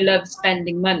definitely I love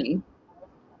spending money.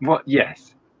 What?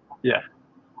 Yes. Yeah.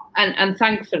 And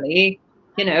thankfully,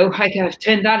 you know, I have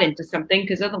turned that into something,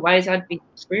 because otherwise I'd be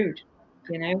screwed,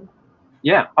 you know.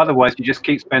 Yeah, otherwise you just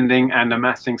keep spending and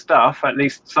amassing stuff. At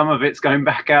least some of it's going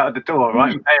back out of the door,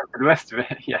 right? And paying for the rest of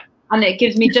it. Yeah. And it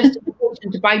gives me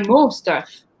justification to buy more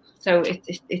stuff, so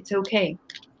it's okay.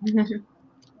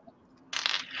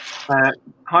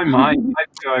 Hi, Mike. Hope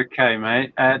you're okay,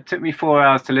 mate. It took me 4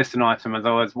 hours to list an item as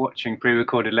I was watching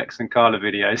pre-recorded Lex and Carla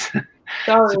videos.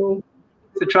 Sorry.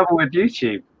 It's the trouble with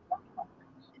YouTube.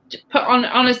 Put on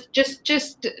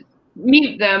just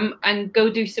mute them and go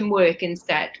do some work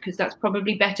instead, because that's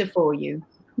probably better for you.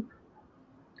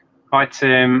 Hi,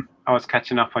 Tim. I was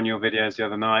catching up on your videos the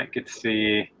other night. Good to see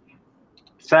you.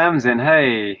 Sam's in.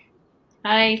 Hey.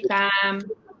 Hi, Sam.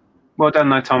 Well done,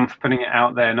 though, Tom, for putting it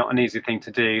out there. Not an easy thing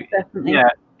to do. Definitely. Yeah.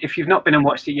 If you've not been and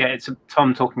watched it yet, it's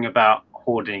Tom talking about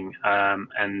hoarding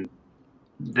and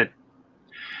the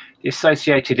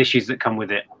associated issues that come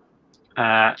with it.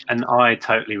 And I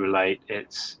totally relate.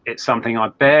 It's something I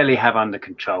barely have under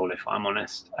control, if I'm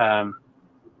honest.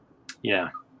 Yeah.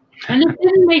 And it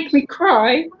didn't make me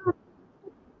cry.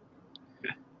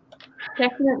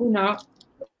 Definitely not.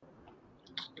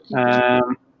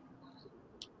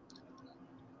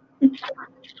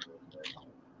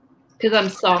 Because I'm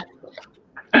soft.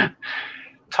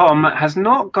 Tom has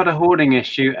not got a hoarding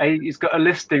issue. He's got a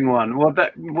listing one.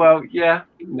 Well, yeah,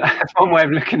 that's one way of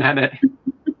looking at it.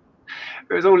 If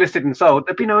it was all listed and sold,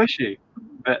 there'd be no issue.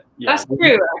 But yeah, that's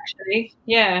true, actually.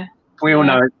 Yeah. We all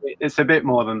know it's a bit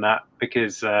more than that,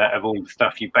 because of all the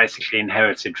stuff you basically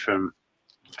inherited from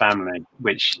family,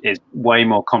 which is way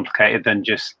more complicated than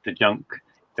just the junk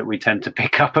that we tend to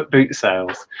pick up at boot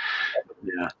sales.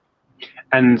 Yeah.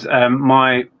 And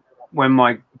when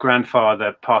my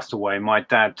grandfather passed away, my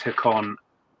dad took on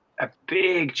a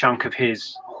big chunk of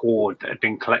his hoard that had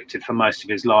been collected for most of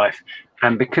his life.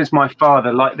 And because my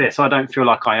father, like this, I don't feel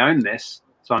like I own this,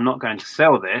 so I'm not going to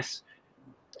sell this.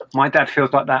 My dad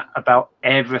feels like that about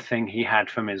everything he had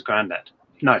from his granddad.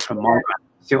 No, from my granddad.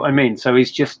 See what I mean? So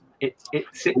he's just, it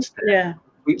sits there. Yeah.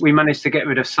 We managed to get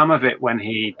rid of some of it when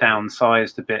he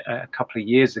downsized a bit a couple of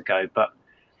years ago, but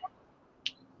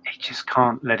he just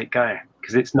can't let it go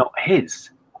because it's not his.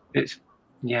 It's,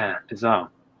 yeah, bizarre.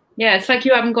 Yeah, it's like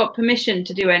you haven't got permission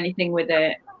to do anything with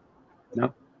it.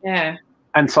 No. Yeah.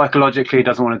 And psychologically, he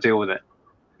doesn't want to deal with it.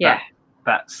 Yeah.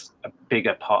 That's a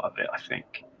bigger part of it, I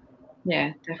think.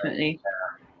 Yeah, definitely.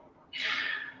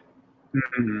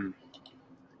 Mm.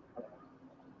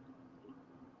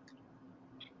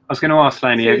 I was going to ask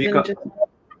Lainey, have you got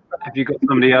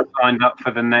somebody else lined up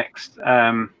for the next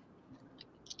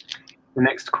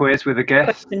quiz with a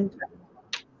guest?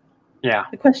 Yeah.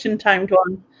 The question timed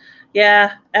one.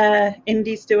 Yeah,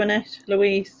 Indy's doing it,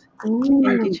 Louise.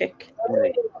 Indy chick.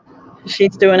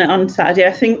 She's doing it on Saturday.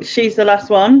 I think she's the last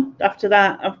one. After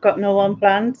that, I've got no one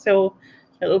planned, so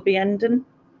it'll be ending.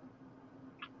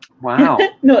 Wow.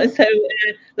 Notice how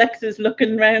Lex is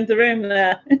looking around the room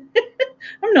there.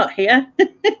 I'm not here.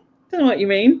 Don't know what you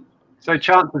mean. So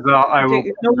chances are I will.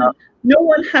 No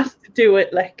one has to do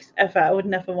it, Lex, ever. I would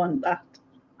never want that.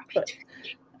 But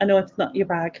I know it's not your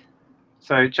bag.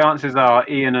 So chances are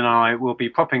Ian and I will be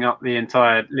propping up the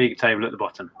entire league table at the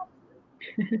bottom.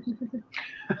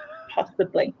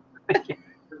 Possibly.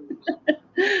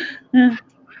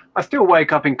 I still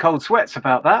wake up in cold sweats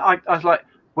about that. I was like,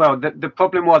 well, the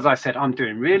problem was I said, I'm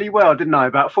doing really well, didn't I?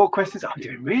 About 4 questions, I'm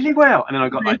doing really well. And then I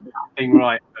got like nothing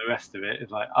right for the rest of it.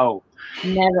 It's like, oh.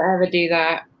 Never ever do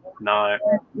that. No.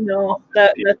 No,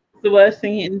 that's the worst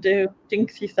thing you can do.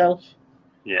 Jinx yourself.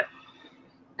 Yeah.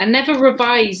 And never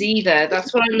revise either.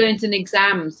 That's what I learned in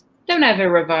exams. Don't ever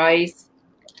revise.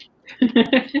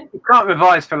 You can't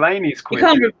revise for Lainey's quiz.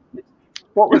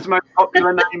 What was the most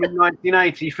popular name in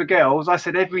 1980 for girls? I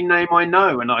said every name I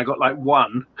know, and I got like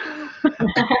 1.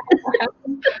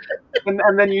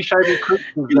 and then you showed me creatures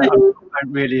that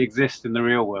don't really exist in the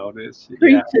real world. Creatures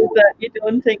that you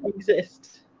don't think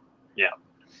exist. Yeah.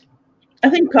 I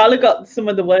think Carla got some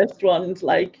of the worst ones,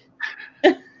 like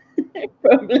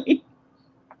probably.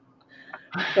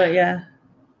 But yeah,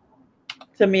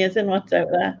 it's amazing what's out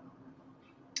there.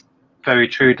 Very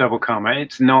true, Double Karma.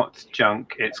 It's not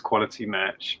junk, it's quality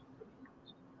merch.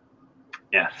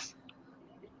 Yes.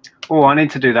 Oh, I need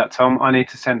to do that, Tom. I need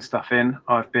to send stuff in.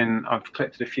 I've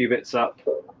clipped a few bits up.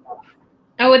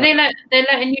 Oh, they're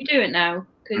letting you do it now?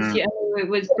 Because it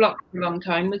was blocked for a long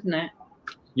time, wasn't it?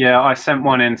 Yeah, I sent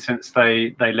one in since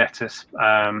they let us.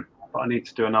 But I need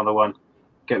to do another one.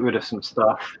 Get rid of some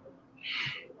stuff.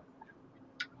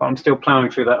 But I'm still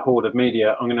plowing through that hoard of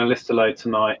media. I'm going to list a load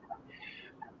tonight.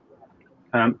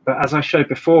 But as I showed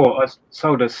before, I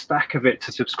sold a stack of it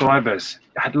to subscribers.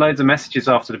 I had loads of messages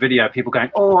after the video, people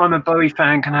going, oh, I'm a Bowie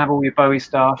fan, can I have all your Bowie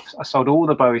stuff? I sold all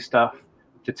the Bowie stuff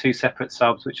to 2 separate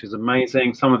subs, which was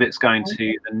amazing. Some of it's going to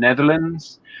the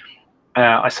Netherlands.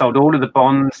 I sold all of the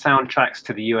Bond soundtracks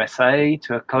to the USA,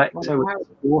 to a collector, which was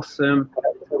awesome.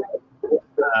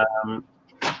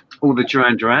 All the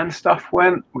Duran Duran stuff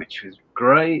went, which was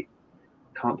great.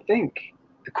 Can't think.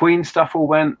 The Queen stuff all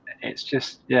went. It's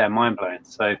just, yeah, mind-blowing.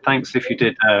 So thanks if you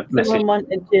did message. Someone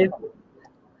wanted to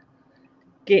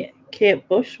get Kate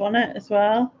Bush on it as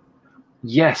well.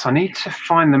 Yes, I need to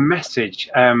find the message.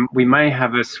 We may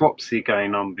have a swapsy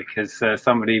going on because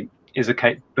somebody is a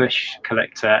Kate Bush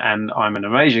collector and I'm an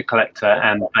Erasure collector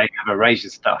and they have Erasure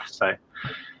stuff. So,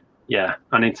 yeah,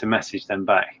 I need to message them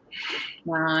back.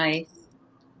 Nice.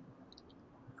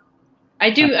 I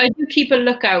do keep a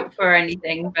lookout for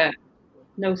anything, but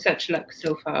no such luck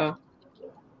so far.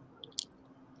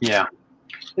 Yeah,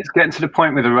 it's getting to the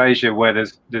point with Erasure where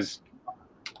there's,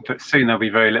 but soon there'll be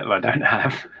very little I don't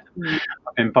have.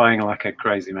 I've been buying like a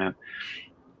crazy man.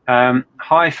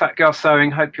 Hi, Fat Girl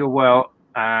Sewing. Hope you're well.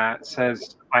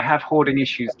 Says I have hoarding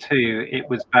issues too. It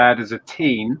was bad as a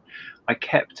teen. I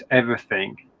kept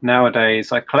everything.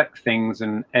 Nowadays I collect things,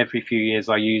 and every few years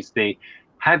I use the.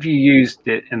 Have you used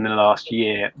it in the last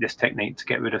year? This technique to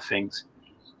get rid of things.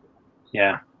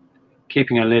 Yeah,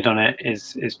 keeping a lid on it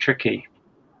is tricky.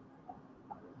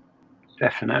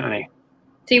 Definitely.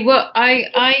 See, what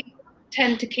I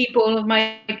tend to keep all of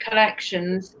my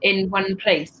collections in one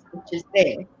place, which is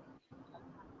there.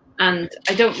 And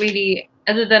I don't really,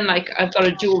 other than like I've got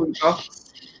a jewelry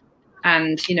box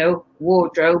and, you know,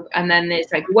 wardrobe, and then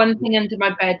there's like one thing under my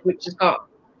bed which has got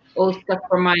all stuff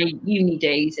from my uni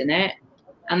days in it,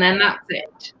 and then that's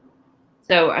it.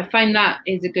 So I find that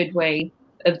is a good way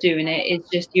of doing it. It's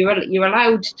just you're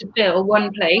allowed to fill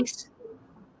one place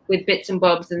with bits and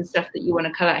bobs and stuff that you want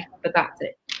to collect, but that's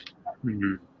it.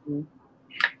 Mm-hmm.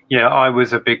 Yeah, I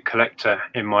was a big collector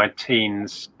in my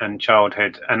teens and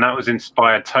childhood, and that was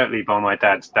inspired totally by my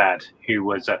dad's dad, who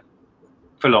was a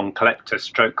full-on collector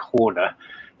stroke hoarder,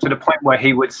 to the point where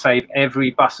he would save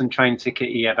every bus and train ticket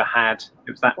he ever had.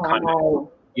 It was that kind of,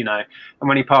 you know, and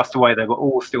when he passed away, they were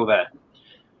all still there.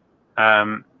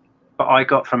 But I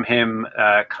got from him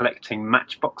collecting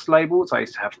Matchbox labels. I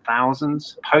used to have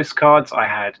thousands. Postcards, I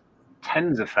had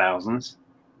tens of thousands.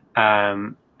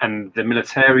 And the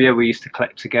militaria we used to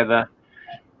collect together.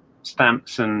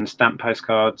 Stamps and stamp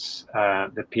postcards,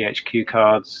 the PHQ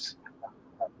cards,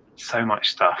 so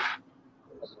much stuff.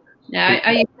 Yeah,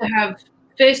 I used to have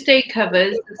first aid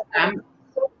covers, the stamps,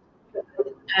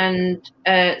 and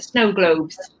snow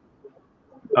globes.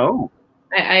 Oh.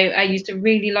 I used to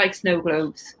really like snow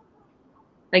globes.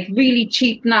 Like really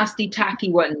cheap, nasty, tacky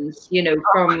ones, you know,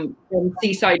 from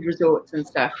seaside resorts and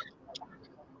stuff.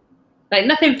 Like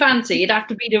nothing fancy. It'd have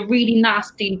to be the really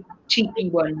nasty, cheapy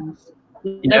ones.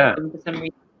 Yeah. For some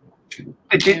reason.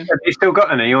 Have you still got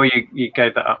any, or you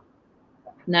gave that up?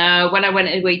 No, when I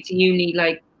went away to uni,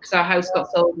 like, because our house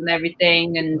got sold and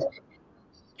everything, and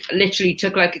literally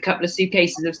took like a couple of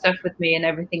suitcases of stuff with me, and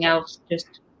everything else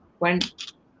just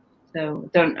went. So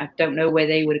I don't know where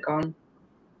they would have gone.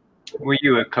 Were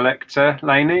you a collector,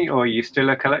 Lainey, or are you still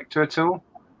a collector at all?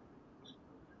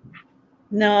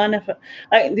 No, I never.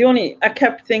 I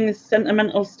kept things,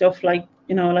 sentimental stuff, like,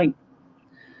 you know, like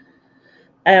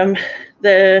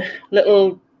the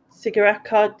little cigarette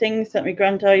card things that my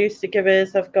granddad used to give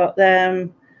us. I've got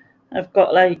them. I've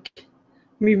got like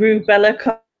my rubella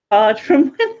card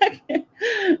from when I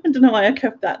don't know why I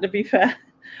kept that, to be fair.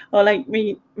 Or like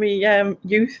me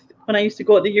youth, when I used to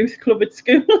go to the youth club at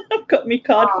school. I've got my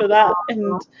card for that,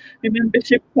 and my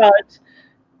membership card,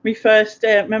 my first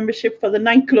membership for the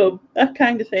nightclub, that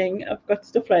kind of thing. I've got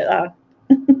stuff like that.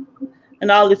 And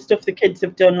all the stuff the kids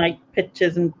have done, like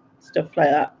pictures and stuff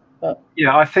like that. But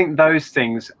yeah, I think those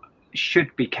things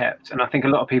should be kept, and I think a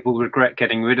lot of people regret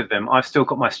getting rid of them. I've still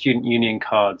got my student union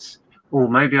cards. Oh,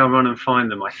 maybe I'll run and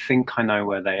find them. I think I know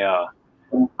where they are.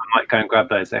 I might go and grab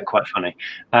those. They're quite funny.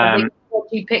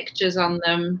 Pictures on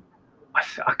them.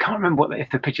 I can't remember if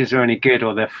the pictures are any good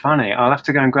or they're funny. I'll have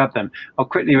to go and grab them. I'll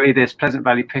quickly read this. Pleasant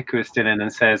Valley Picker is still in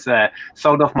and says,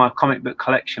 sold off my comic book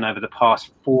collection over the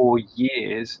past 4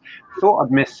 years. Thought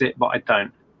I'd miss it, but I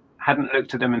don't. Hadn't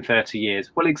looked at them in 30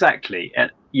 years. Well, exactly.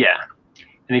 Yeah.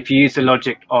 And if you use the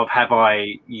logic of have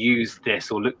I used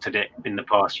this or looked at it in the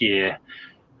past year,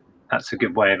 that's a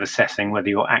good way of assessing whether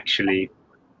you're actually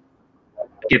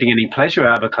getting any pleasure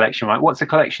out of a collection, right? What's a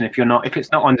collection if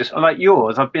it's not on display? Like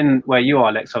yours, I've been where you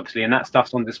are, Lex, obviously, and that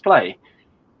stuff's on display.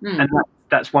 And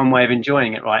that's one way of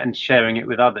enjoying it, right? And sharing it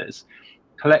with others.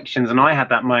 Collections, and I had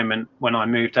that moment when I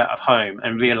moved out of home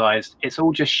and realized it's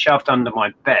all just shoved under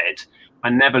my bed. I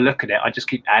never look at it. I just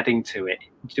keep adding to it.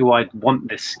 Do I want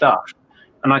this stuff?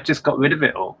 And I just got rid of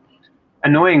it all.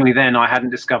 Annoyingly, then I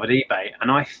hadn't discovered eBay,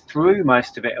 and I threw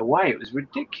most of it away. It was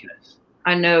ridiculous.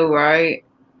 I know, right?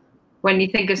 When you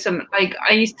think of some, like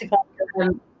I used to,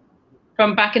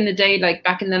 from back in the day, like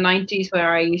back in the 90s,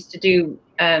 where I used to do,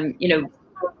 you know,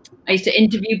 I used to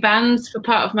interview bands for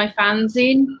part of my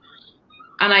fanzine,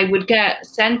 and I would get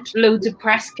sent loads of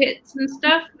press kits and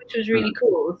stuff, which was really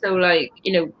cool. So like,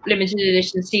 you know, limited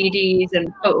edition CDs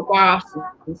and photographs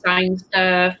and signed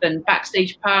stuff and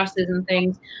backstage passes and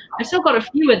things. I still got a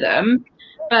few of them,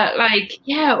 but like,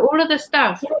 yeah, all of the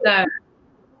stuff that,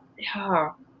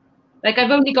 like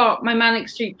I've only got my Manic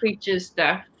Street Preachers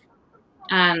stuff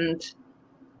and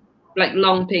like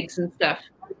Long Pigs and stuff,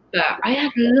 but I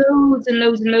had loads and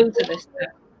loads and loads of this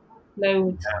stuff.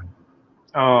 Loads.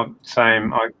 Oh,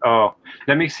 same.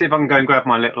 Let me see if I can go and grab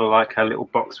my little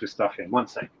box with stuff in. One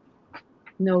sec.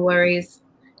 No worries.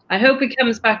 I hope he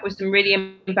comes back with some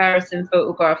really embarrassing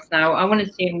photographs now. I want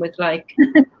to see him with like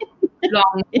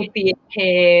long hippie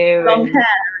hair. Long hair.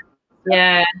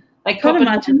 Yeah. I can't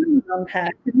imagine long hair.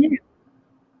 Can you?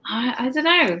 I don't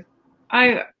know.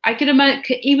 I could imagine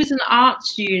he was an art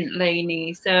student,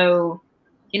 Lainey, so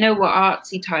you know what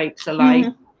artsy types are like.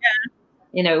 Yeah.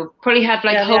 You know, probably had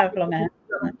like long hair.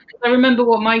 I remember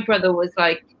what my brother was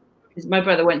like, because my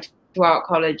brother went to art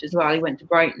college as well. He went to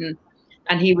Brighton,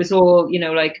 and he was all, you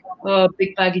know, like, oh,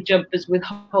 big baggy jumpers with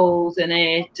holes in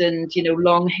it, and you know,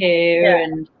 long hair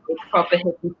and proper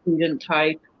hippie student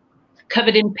type,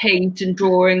 covered in paint and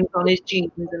drawings on his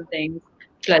jeans and things.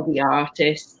 Bloody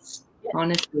artists,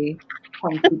 honestly.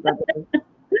 Thank you, brother.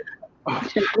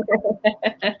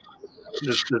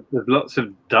 There's lots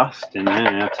of dust in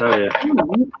there, I tell you.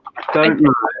 Don't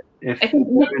know if I think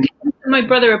Nick my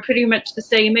brother are pretty much the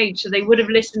same age, so they would have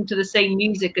listened to the same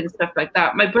music and stuff like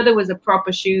that. My brother was a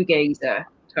proper shoegazer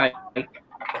type.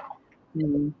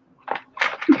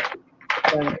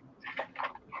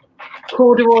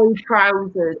 Corduroy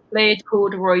trousers, flared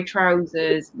corduroy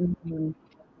trousers.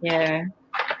 Yeah.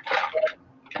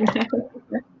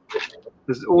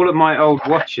 There's all of my old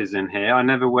watches in here. I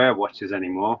never wear watches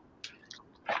anymore.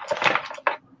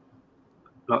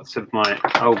 Lots of my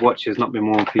old watches not been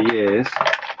worn for years.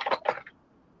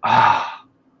 Ah.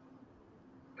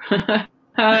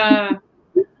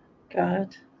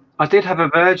 God. I did have a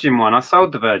Virgin one. I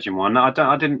sold the Virgin one. I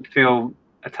didn't feel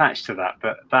attached to that,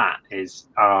 but that is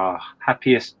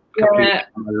happiest couple of years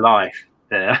of my life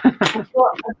there. I've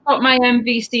got my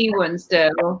MVC one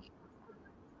still.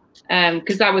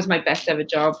 Because that was my best ever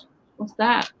job. What's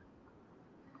that?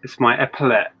 It's my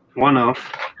epaulette. One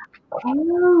off.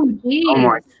 Oh, geez. Oh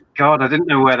my God, I didn't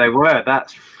know where they were.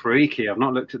 That's freaky. I've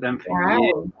not looked at them for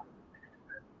years.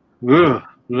 Ugh,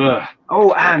 ugh.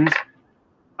 Oh, and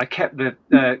I kept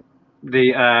the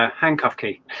handcuff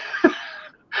key.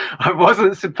 I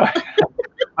wasn't supposed.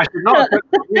 I should not.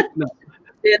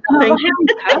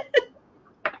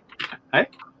 Hey?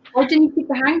 Why didn't you keep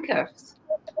the handcuffs?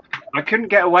 I couldn't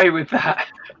get away with that,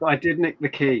 but I did nick the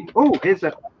key. Oh, here's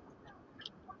a.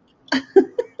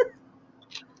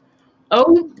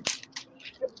 Oh.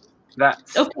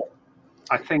 That's. Okay.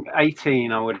 I think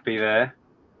 18. I would be there.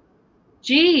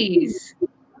 Jeez,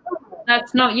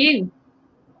 that's not you.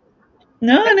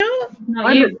 No. Not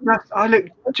I you. look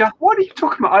just. What are you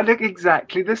talking about? I look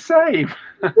exactly the same.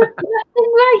 Nothing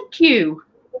like you.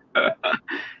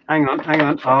 Hang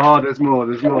on. Oh, there's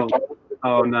more.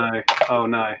 Oh no.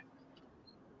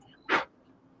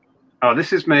 Oh,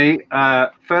 this is me.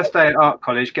 First day at art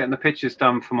college, getting the pictures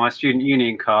done for my student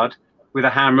union card with a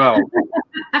hand roll.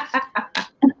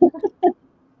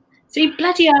 See,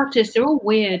 bloody artists, they're all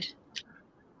weird.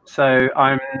 So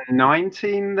I'm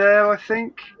 19 there, I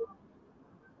think.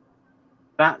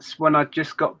 That's when I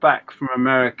just got back from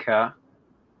America.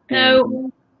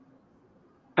 No.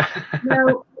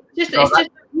 No. It's just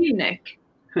you, Nick.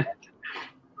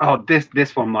 Oh,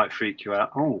 this one might freak you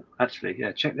out. Oh, actually,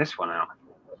 yeah, check this one out.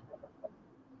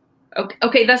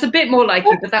 Okay, that's a bit more like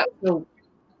you, but that's still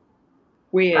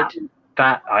weird.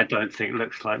 That I don't think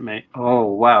looks like me. Oh,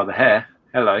 wow, the hair.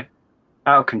 Hello.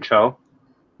 Out of control.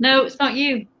 No, it's not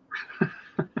you.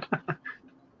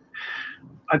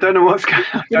 I don't know what's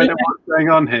going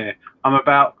on here. I'm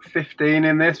about 15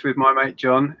 in this with my mate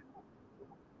John,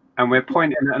 and we're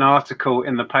pointing at an article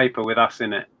in the paper with us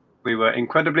in it. We were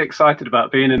incredibly excited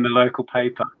about being in the local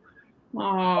paper.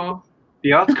 Aww.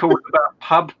 The article was about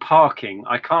pub parking.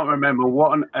 I can't remember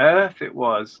what on earth it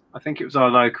was. I think it was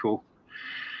our local.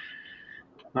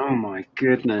 Oh my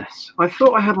goodness. I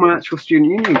thought I had my actual student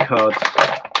union cards.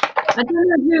 I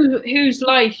don't know whose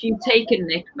life you've taken,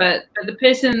 Nick, but the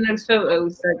person in those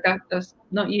photos, that's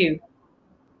not you.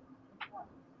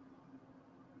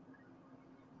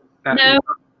 No.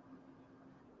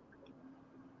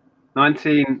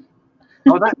 19.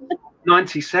 Oh, that's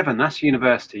 97. That's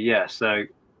university. Yeah. So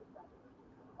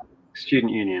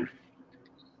student union.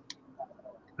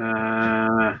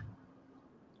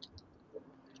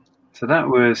 So that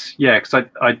was, yeah, because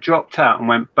I dropped out and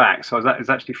went back. So it was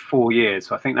actually 4 years.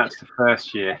 So I think that's the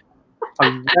first year.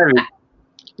 I'm very,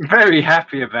 very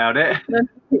happy about it.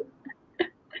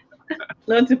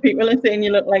 Loads of people are saying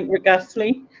you look like Rick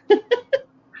Astley.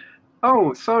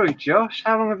 Oh, sorry, Josh.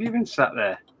 How long have you been sat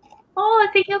there? Oh,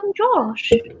 I think I'm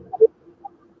Josh.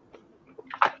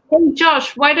 Hey,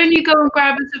 Josh, why don't you go and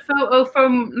grab us a photo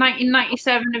from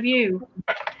 1997 of you?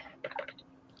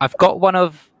 I've got one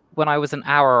of when I was an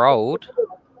hour old.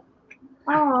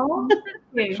 Oh,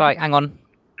 thank you. Right, hang on.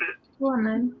 Go on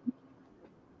then.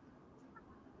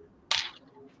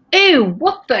 Ew,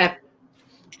 what the?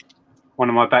 One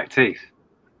of my back teeth.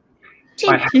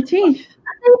 Your teeth.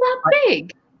 Are they that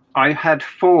big? I had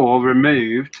 4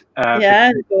 removed.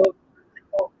 Yeah.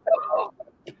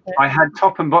 I had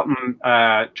top and bottom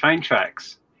train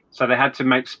tracks, so they had to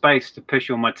make space to push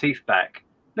all my teeth back.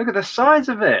 Look at the size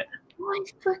of it. Oh,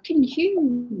 it's fucking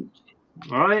huge.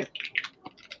 Right?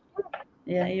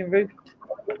 Yeah, you're rude.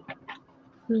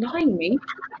 Blimey.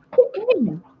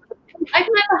 I've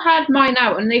never had mine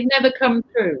out and they've never come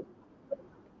through.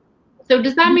 So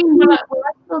does that mean will I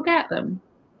still get them?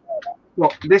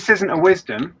 Well, this isn't a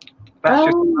wisdom. That's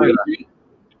just a molar.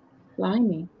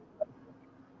 Blimey.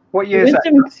 What year is that?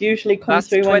 Wisdoms usually come That's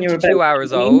through when you're about 22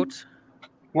 hours 15. old.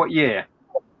 What year?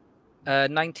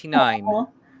 99.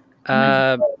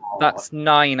 Oh. That's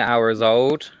 9 hours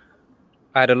old.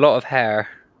 I had a lot of hair.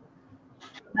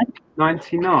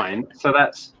 99. So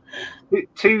that's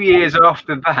 2 years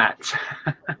after that.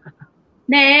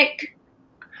 Nick,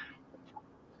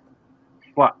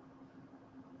 What?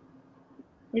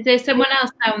 is there someone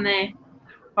else down there?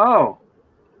 Oh.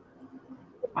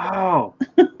 Oh.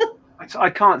 I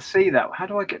can't see that. How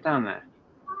do I get down there?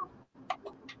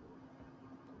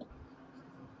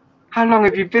 How long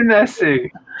have you been there, Sue?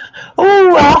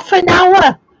 Oh, half an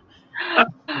hour.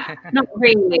 Not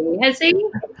really. Has he?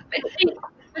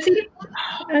 Has he?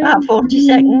 About 40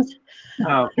 seconds.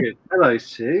 Oh, good. Hello,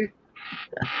 Sue.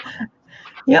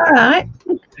 You all right?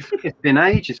 It's been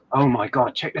ages. Oh my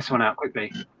God! Check this one out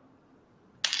quickly.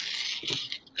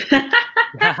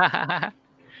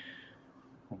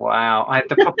 Wow! I had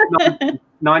the proper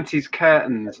 90s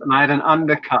curtains, and I had an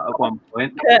undercut at one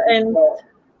point. Curtains.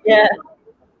 Yeah.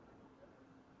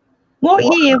 What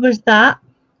year was that?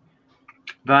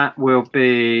 That will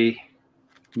be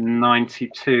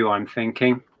 92, I'm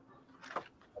thinking.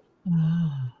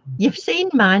 Oh, you've seen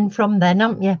mine from then,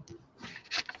 haven't you?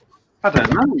 I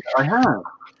don't know. I have.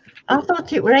 I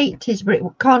thought it were 80s, but it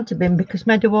can't have been because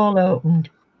my door opened.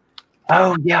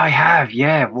 Oh yeah, I have.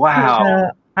 Yeah. Wow.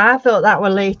 So I thought that were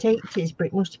late 80s, but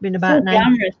it must have been about So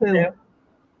glamorous 92. too.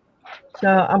 So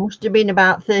I must have been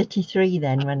about 33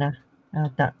 then when I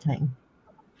had that time.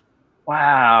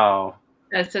 Wow.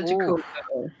 That's such a cool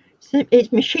photo. So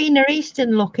it's Machina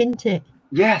Eastern look, isn't it?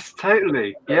 Yes,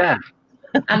 totally. Yeah.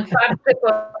 And fab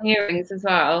clip-on earrings as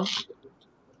well.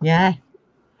 Yeah.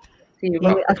 So you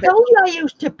I rock told you I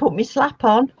used to put my slap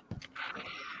on.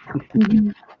 I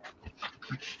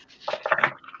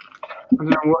don't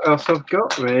know what else I've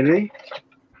got really.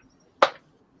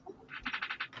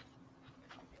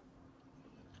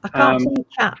 I can't see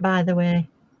chat, by the way.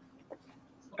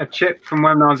 A chip from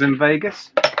when I was in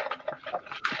Vegas.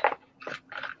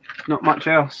 Not much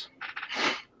else.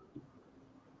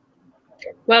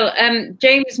 Well,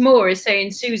 James Moore is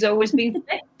saying Sue's always been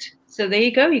fit. So there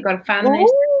you go. You got a fan there.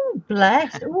 Oh,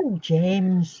 bless. Oh,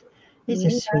 James. He's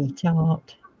a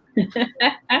sweetheart.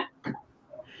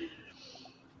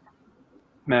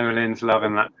 Marilyn's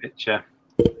loving that picture.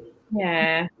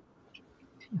 Yeah.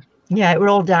 Yeah, we're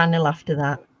all downhill after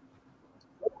that.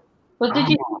 Well, did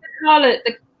you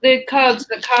see the cards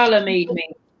that Carla made me?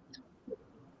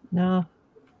 No.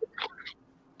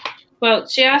 Well,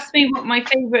 she asked me what my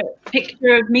favorite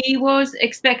picture of me was,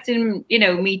 expecting, you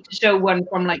know, me to show one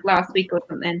from like last week or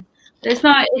something. It's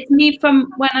not. It's me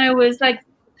from when I was like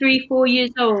 3-4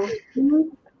 years old.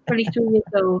 Probably 3 years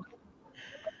old.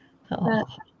 Oh.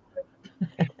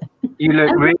 You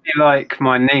look really like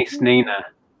my niece Nina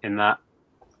in that.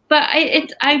 But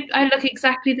I look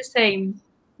exactly the same.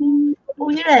 Oh,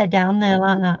 your hair down there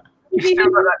like that. You still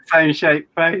got that same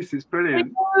shaped face. It's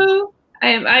brilliant.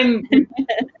 I'm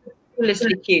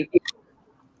ridiculously cute.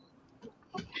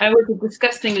 I was a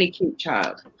disgustingly cute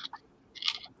child.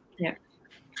 Yeah.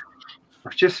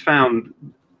 I've just found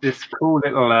this cool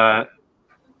little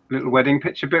wedding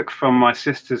picture book from my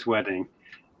sister's wedding.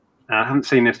 I haven't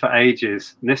seen this for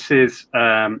ages. This is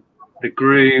the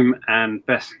groom and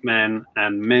best men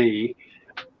and me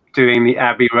doing the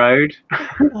Abbey Road.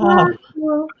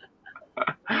 Oh.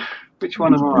 Which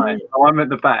one am I? Oh, I'm at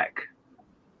the back.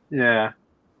 Yeah.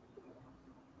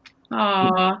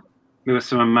 Aww. There were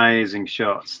some amazing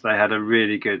shots. They had a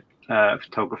really good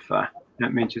photographer.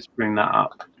 Let me just bring that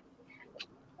up.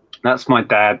 That's my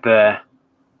dad there.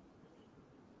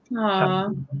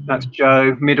 Aww. That's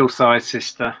Joe, middle-sized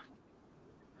sister.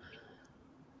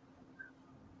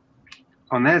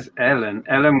 Oh, and there's Ellen.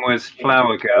 Ellen was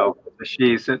Flower Girl. So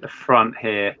she's at the front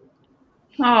here.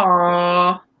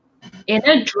 Aww. In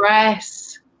a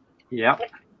dress. Yep.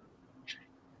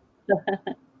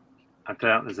 I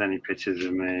doubt there's any pictures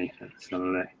of me. Let's have a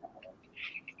look.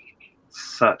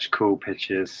 Such cool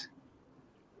pictures.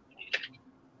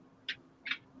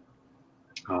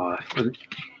 Oh,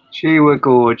 she were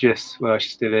gorgeous. Well, she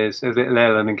still is. There's little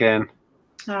Ellen again.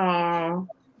 Aww.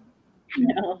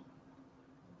 No.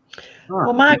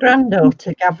 Well, my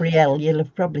granddaughter, Gabrielle, you'll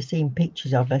have probably seen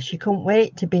pictures of her. She couldn't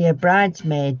wait to be a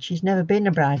bridesmaid. She's never been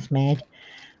a bridesmaid.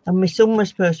 And my son was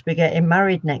supposed to be getting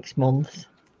married next month.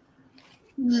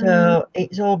 So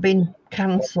it's all been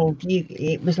cancelled.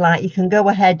 It was like you can go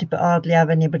ahead but hardly have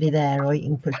anybody there, or you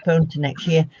can postpone to next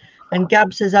year. And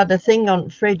Gabs has had a thing on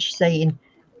fridge saying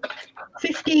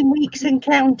 15 weeks and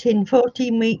counting,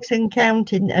 14 weeks and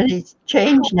counting, and it's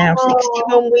changed now,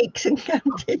 61 weeks and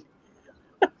counting.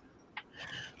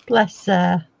 Bless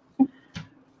her.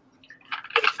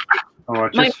 Oh,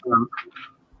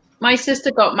 my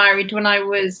sister got married when I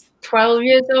was 12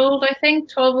 years old, I think,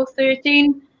 12 or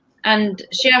 13. And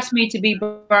she asked me to be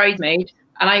bridesmaid.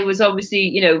 And I was obviously,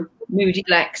 you know, moody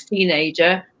Lex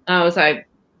teenager. And I was like,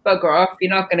 bugger off.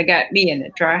 You're not going to get me in a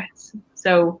dress.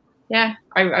 So, yeah,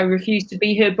 I refused to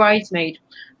be her bridesmaid.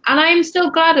 And I am still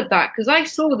glad of that, because I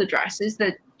saw the dresses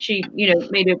that she, you know,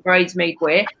 made her bridesmaid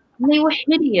wear, and they were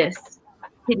hideous.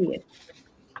 Hideous.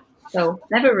 So,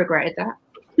 never regretted that.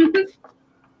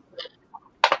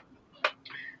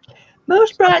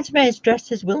 Most bridesmaids'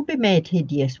 dresses will be made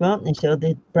hideous, won't they? So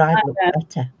the bride looks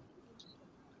better.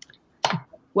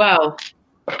 Well,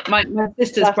 my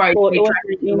sister's bridesmaid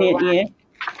dress.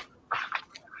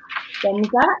 When was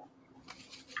that?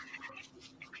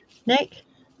 Nick?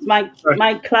 My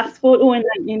class photo in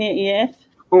 1988.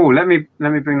 Oh, let me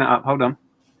bring that up. Hold on.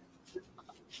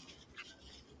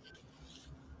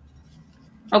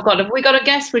 Oh God, have we got to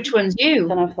guess which one's you? I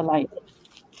don't know if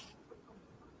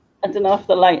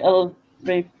the light will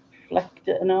reflect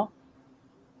it or not.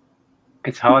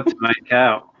 It's hard to make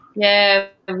out. Yeah.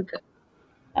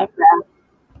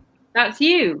 That's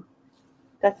you.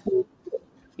 That's me.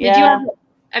 Yeah.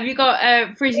 Have you got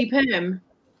a frizzy perm?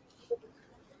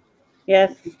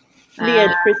 Yes.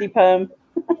 Layered frizzy perm.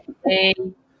 Hey.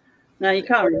 No, you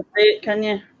can't really see it, can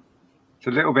you? It's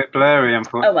a little bit blurry,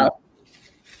 unfortunately. Oh well.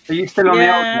 Are you still on the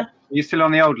old? Are you still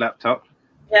on the old laptop?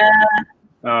 Yeah.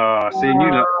 Oh, see,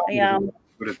 new laptop Yeah.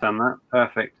 would have done that.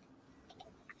 Perfect.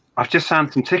 I've just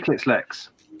found some tickets, Lex.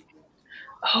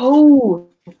 Oh,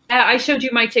 I showed you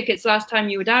my tickets last time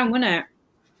you were down, wasn't it?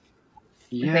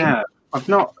 Yeah, I'm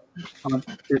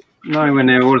nowhere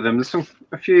near all of them. There's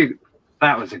a few.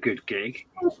 That was a good gig.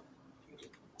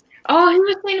 Oh, who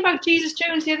was saying about Jesus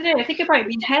Jones the other day? I think it might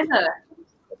be Heather.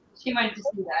 She went to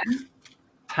see them.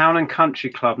 Town and Country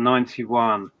Club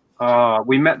 91. Oh,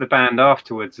 we met the band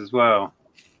afterwards as well.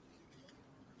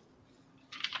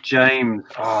 James.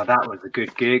 Oh, that was a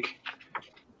good gig.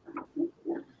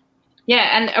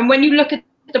 Yeah, and when you look at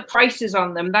the prices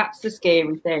on them, that's the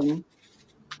scary thing.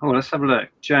 Oh, let's have a look.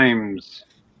 James.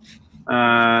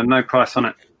 No price on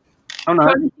it. Oh,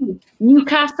 no.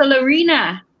 Newcastle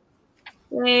Arena.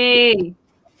 Hey.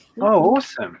 Oh,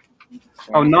 awesome.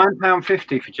 Oh,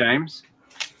 £9.50 for James.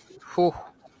 Whew.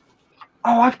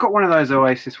 Oh, I've got one of those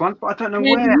Oasis ones, but I don't know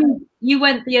where. You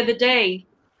went the other day.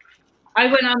 I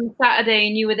went on Saturday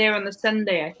and you were there on the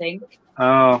Sunday, I think.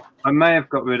 Oh, I may have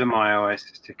got rid of my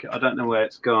Oasis ticket. I don't know where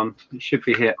it's gone. It should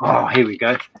be here. Oh, here we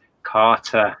go.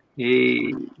 Carter.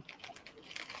 The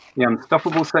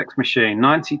Unstoppable Sex Machine.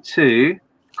 92.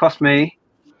 Cost me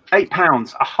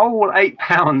 £8. A whole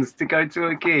 £8 to go to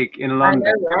a gig in London.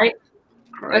 I know, right?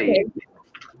 Great. Okay.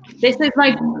 This is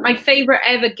my favourite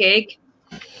ever gig.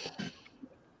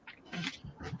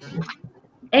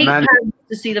 £8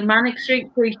 to see the Manic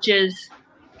Street Preachers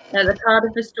at the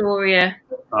Cardiff Astoria.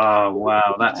 Oh,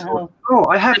 wow. That's awesome. Oh,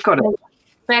 I have got it.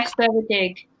 Best ever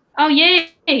gig. Oh,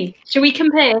 yay. Shall we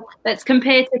compare? Let's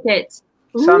compare tickets.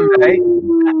 Sunday.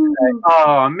 Ooh.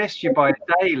 Oh, I missed you by a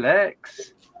day,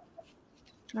 Lex.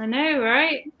 I know,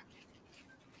 right?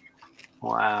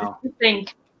 Wow. What do you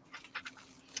think?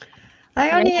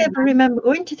 I only ever remember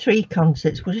going to 3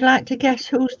 concerts. Would you like to guess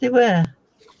whose they were?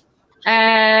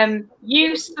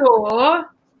 You saw,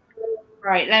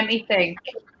 right, let me think.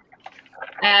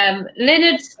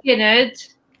 Lynyrd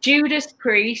Skynyrd, Judas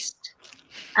Priest,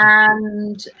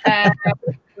 and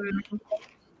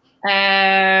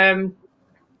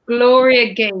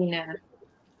Gloria Gaynor.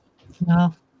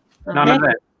 No. None of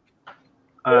it.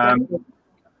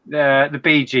 The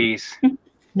Bee Gees.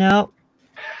 No.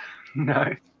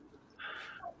 No.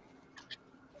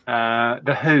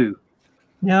 The Who.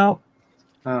 No.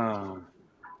 Oh.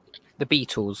 The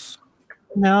Beatles.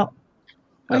 No.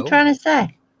 What are you Oh. trying to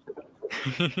say?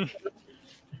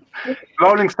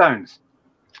 Rolling Stones.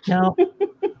 No.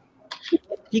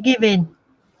 You give in.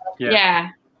 Yeah.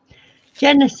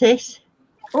 Genesis.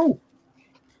 Oh.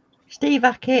 Steve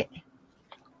Hackett.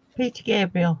 Peter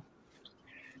Gabriel.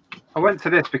 I went to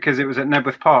this because it was at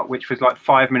Nebworth Park, which was like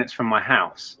 5 minutes from my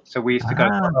house. So we used to go.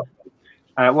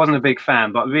 I wasn't a big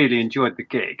fan, but I really enjoyed the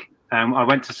gig. I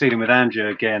went to see them with Andrea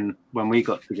again when we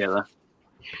got together.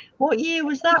 What year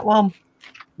was that one?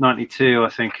 92, I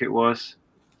think it was.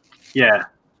 Yeah.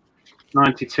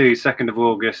 92, 2nd of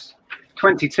August.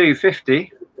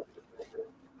 22.50.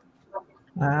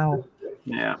 Wow.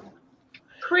 Yeah.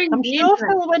 Crazy, I'm sure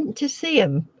Phil went to see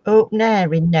him open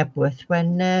air in Nebworth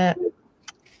when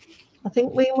I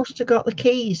think we must have got the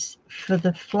keys for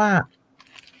the flat.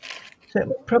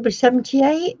 So probably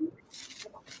 78.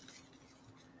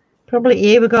 Probably the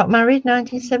year we got married,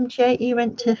 1978. He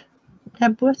went to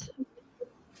Nebworth.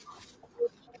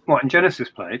 What, and Genesis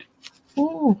played?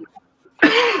 Oh.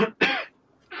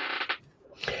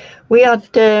 We had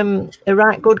a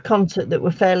right good concert that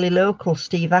were fairly local.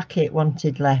 Steve Hackett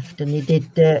wanted left, and he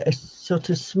did a sort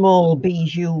of small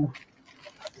bijou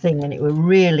thing, and it were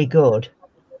really good.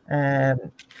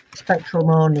 Spectral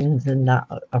Mornings and that.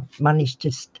 I managed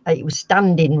to. It was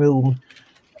standing room,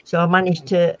 so I managed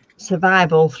to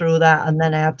survive all through that, and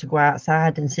then I had to go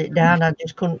outside and sit down. I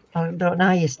just couldn't. I don't know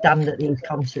how you stand at these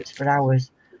concerts for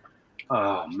hours.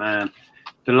 Oh man,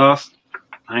 the last.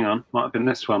 Hang on, might have been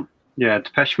this one. Yeah,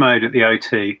 Depeche Mode at the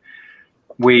O2.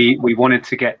 We wanted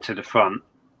to get to the front.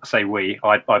 I say we.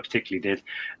 I particularly did.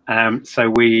 So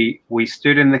we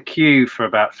stood in the queue for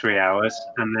about 3 hours,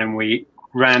 and then we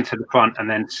ran to the front and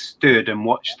then stood and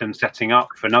watched them setting up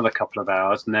for another couple of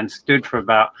hours, and then stood for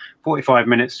about 45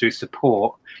 minutes through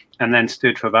support, and then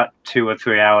stood for about 2 or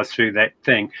 3 hours through that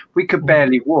thing. We could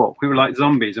barely walk. We were like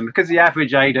zombies. And because the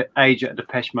average age at a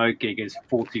Depeche Mode gig is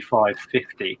 45,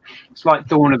 50, it's like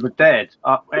Dawn of the Dead.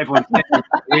 Everyone's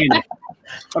in it.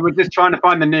 And we're just trying to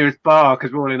find the nearest bar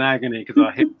because we're all in agony because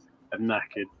our hips are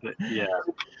knackered. But yeah.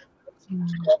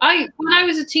 When I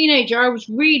was a teenager, I was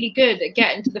really good at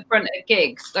getting to the front of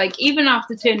gigs. Like even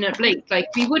after turning up late, like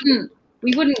we wouldn't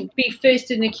be first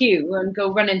in the queue and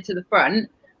go running to the front.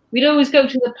 We'd always go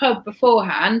to the pub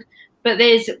beforehand. But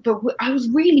I was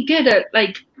really good at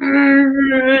like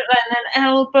and then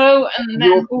elbow and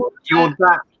then you're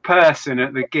that person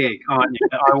at the gig, aren't you?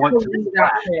 I want to be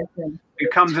that person who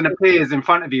comes and appears in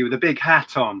front of you with a big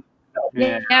hat on.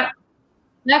 Yeah.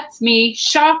 That's me.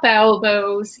 Sharp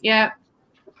elbows. Yeah.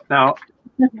 Now,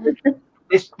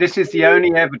 this is the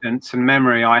only evidence and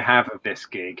memory I have of this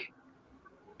gig,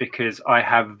 because I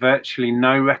have virtually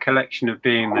no recollection of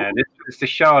being there. This was the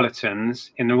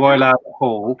Charlatans in the Royal Albert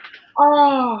Hall.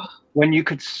 Oh. When you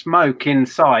could smoke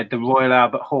inside the Royal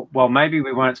Albert Hall. Well, maybe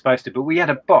we weren't supposed to, but we had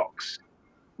a box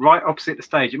right opposite the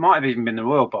stage. It might have even been the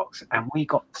Royal Box, and we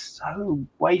got so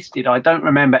wasted. I don't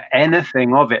remember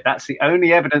anything of it. That's the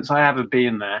only evidence I have of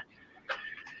being there.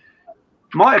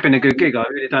 Might have been a good gig. I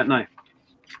really don't know.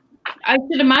 I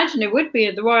should imagine it would be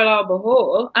at the Royal Albert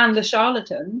Hall and the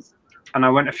Charlatans. And I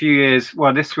went a few years.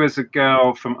 Well, this was a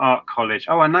girl from art college.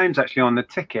 Oh, her name's actually on the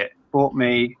ticket. Bought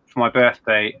me for my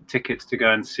birthday tickets to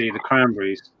go and see the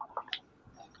Cranberries.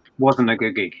 Wasn't a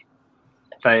good gig.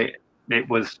 It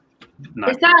was. No.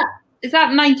 Is that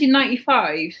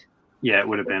 1995? Yeah, it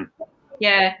would have been.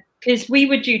 Yeah, because we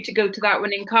were due to go to that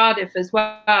one in Cardiff as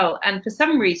well, and for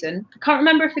some reason, I can't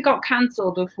remember if it got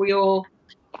cancelled or if we all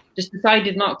just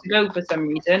decided not to go for some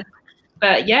reason.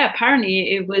 But yeah,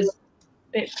 apparently it was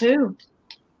a bit too.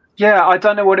 Yeah, I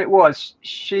don't know what it was.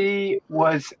 She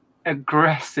was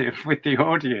aggressive with the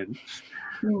audience.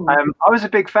 I was a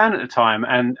big fan at the time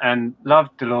and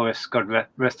loved Dolores, God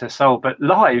rest her soul. But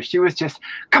live, she was just,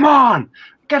 come on,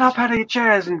 get up out of your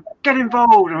chairs and get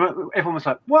involved. And everyone was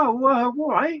like, whoa, all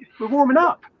right, we're warming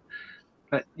up.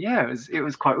 But yeah, it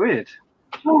was quite weird.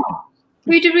 Who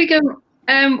did we go?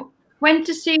 Went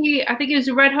to see, I think it was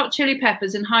the Red Hot Chili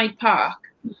Peppers in Hyde Park.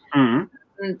 Mm-hmm.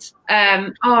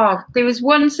 And there was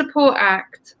one support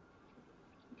act.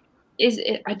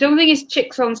 I don't think it's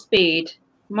Chicks on Speed.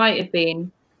 Might have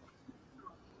been,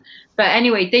 but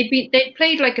anyway, they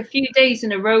played like a few days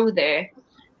in a row there,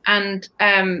 and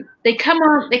they come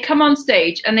on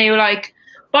stage and they were like,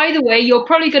 by the way, you're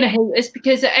probably going to hate us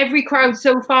because every crowd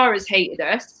so far has hated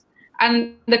us,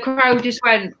 and the crowd just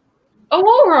went, oh,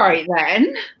 all right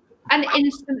then, and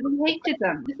instantly hated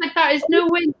them. It's like, that is no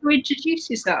way to introduce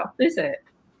yourself, is it?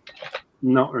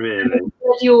 Not really. It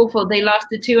was awful. They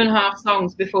lasted 2.5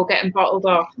 songs before getting bottled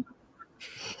off.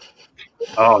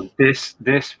 Oh, this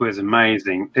was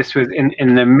amazing. This was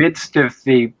in the midst of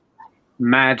the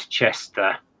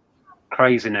Manchester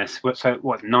craziness.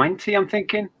 What 90? I'm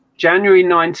thinking January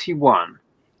 91,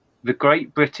 the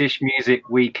Great British Music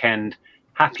Weekend.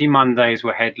 Happy Mondays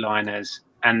were headliners,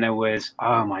 and there was,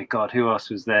 oh my God, who else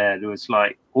was there? There was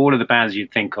like all of the bands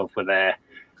you'd think of were there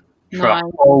for a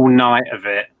whole night of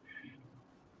it.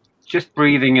 Just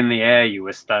breathing in the air, you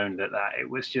were stoned at that. It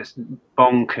was just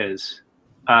bonkers.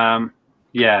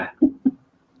 Yeah,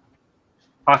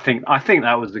 I think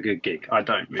that was a good gig. I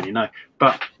don't really know,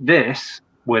 but this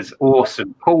was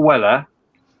awesome. Paul Weller.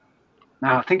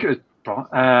 Now I think it was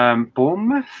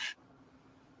Bournemouth.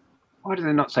 Why does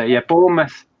it not say? Yeah,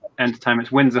 Bournemouth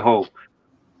Entertainment's Windsor Hall.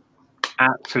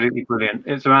 Absolutely brilliant.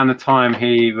 It's around the time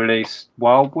he released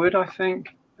Wildwood, I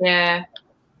think. Yeah.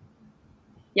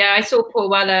 Yeah, I saw Paul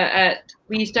Weller at.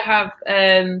 We used to have.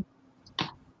 Is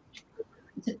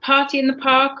it Party in the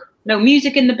Park? No,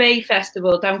 Music in the Bay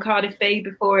Festival down Cardiff Bay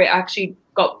before it actually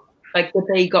got, like, the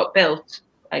bay got built.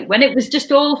 Like when it was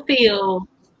just all fields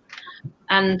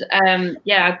And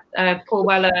yeah, Paul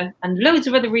Weller and loads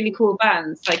of other really cool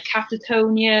bands like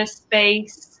Catatonia,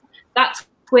 Space. That's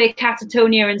where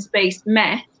Catatonia and Space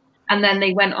met, and then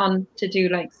they went on to do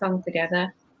like songs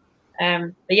together.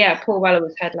 But yeah, Paul Weller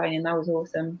was headlining. That was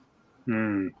awesome.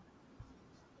 Mm.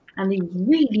 And he's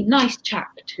really nice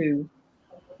chap too.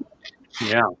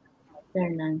 Yeah.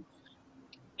 Very nice.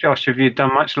 Josh, have you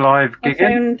done much live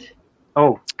gigging?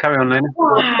 Oh, carry on, Lena.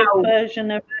 Wow.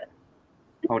 Version of it.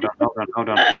 Hold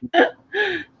on.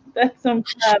 That's some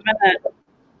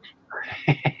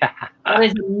That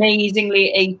is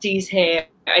amazingly 80s hair.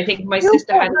 I think my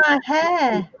sister had my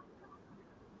hair.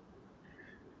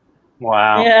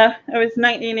 Wow. Yeah, it was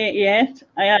 1988.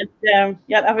 I had you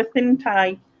had to have a thin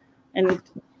tie and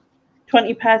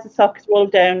 20 pairs of socks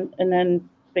rolled down and then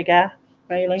bigger,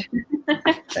 really.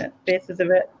 The basis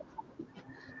of it.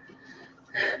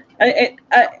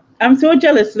 I'm so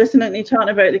jealous listening to you talking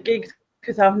about the gigs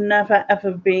because I've never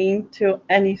ever been to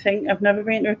anything. I've never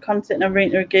been to a concert, never been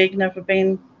to a gig, never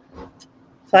been.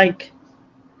 It's like,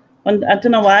 I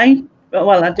don't know why.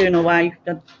 Well, I do know why,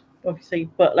 obviously,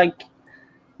 but like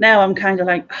now I'm kind of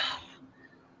like, oh,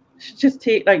 I should just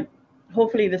take like.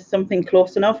 Hopefully, there's something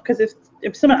close enough because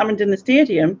if something happened in the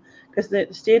stadium, because the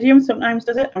stadium sometimes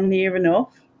does it, I'm near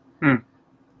enough.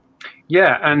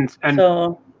 Yeah, and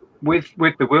so with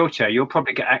the wheelchair, you'll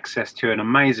probably get access to an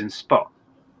amazing spot.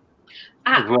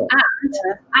 As well.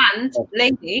 And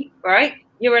lady, right?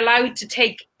 You're allowed to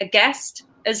take a guest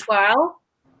as well.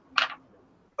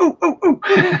 Oh.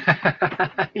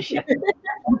 Yeah.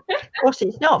 Of course,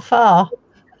 it's not far.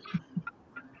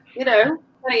 You know,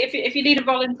 like if you need a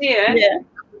volunteer, yeah.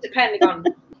 Depending on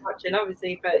watching,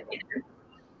 obviously, but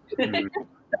you know.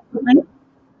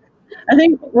 I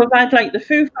think we've had like the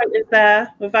Foo Fighters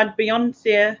there. We've had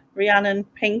Beyonce, Rihanna,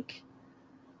 Pink.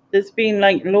 There's been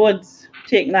like loads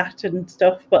taking that and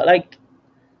stuff, but like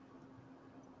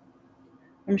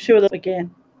I'm sure they'll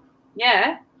again.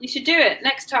 Yeah, you should do it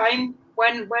next time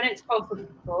when it's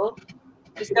possible.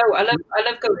 Just go. I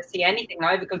love going to see anything.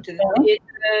 I either go to the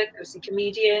theatre, go see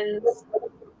comedians.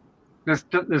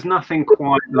 There's nothing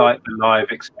quite like the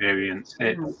live experience.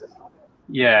 It's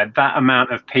that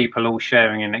amount of people all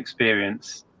sharing an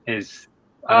experience is.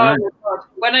 Oh my God!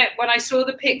 When I saw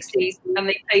the Pixies and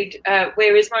they played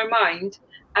 "Where Is My Mind,"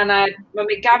 and I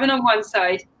had Gavin on one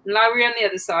side and Larry on the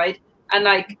other side, and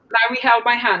like Larry held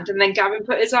my hand and then Gavin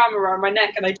put his arm around my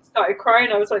neck and I just started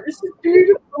crying. I was like, "This is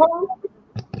beautiful."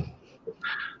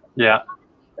 Yeah.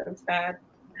 So sad.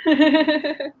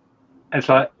 It's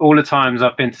like all the times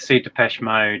I've been to see Depeche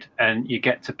Mode and you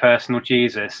get to Personal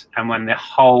Jesus, and when the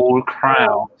whole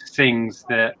crowd sings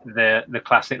the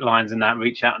classic lines and that,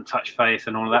 reach out and touch faith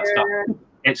and all that stuff,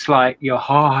 it's like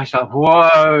it's like,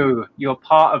 whoa, you're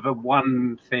part of a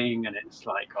one thing, and it's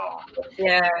like, oh.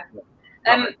 Yeah.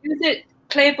 Was it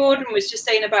Claire Borden was just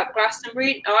saying about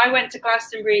Glastonbury? Now, I went to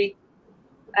Glastonbury,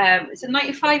 it's in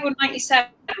 95 or 97,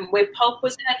 where Pulp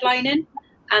was headlining,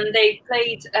 and they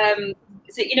played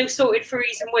is it, you know, Sorted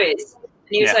Furries and Wiz? And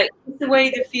he was like, "It's the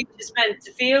way the future's meant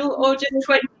to feel," or just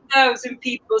 20,000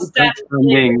 people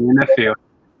standing in the field.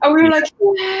 And we were like,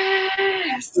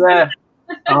 yes. Yeah.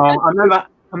 I remember.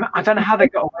 I don't know how they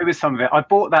got away with some of it. I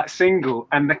bought that single,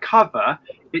 and the cover,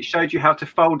 it showed you how to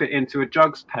fold it into a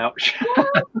drugs pouch.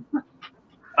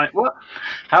 Like, what?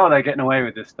 How are they getting away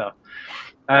with this stuff?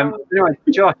 Anyway,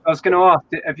 Josh, I was going to ask,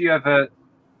 have you ever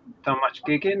done much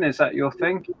gigging? Is that your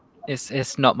thing?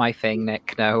 It's not my thing,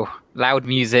 Nick. No. Loud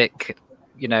music,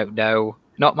 you know, no.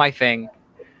 Not my thing.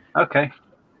 Okay.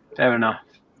 Fair enough.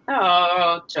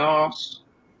 Oh, Josh.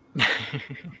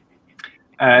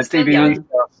 DB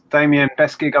Damien,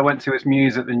 best gig I went to was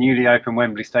Muse at the newly opened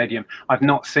Wembley Stadium. I've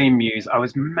not seen Muse. I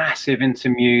was massive into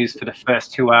Muse for the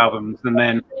first 2 albums and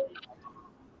then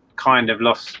kind of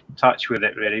lost touch with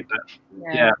it, really. But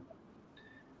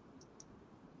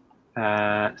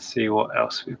yeah. See what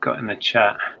else we've got in the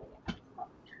chat.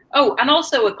 Oh, and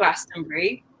also at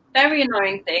Glastonbury, very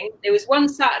annoying thing. There was one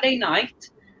Saturday night,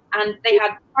 and they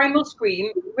had Primal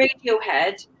Scream,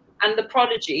 Radiohead, and The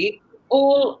Prodigy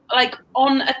all like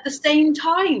on at the same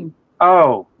time.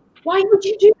 Oh. Why would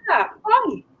you do that?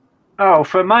 Why? Oh,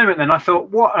 for a moment then I thought,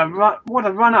 what a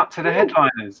run up to the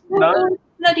headliners. No.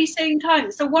 Bloody same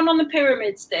time. So one on the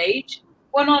Pyramid stage,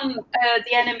 one on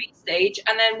the Enemy stage,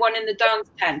 and then one in the dance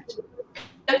tent.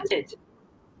 That's it.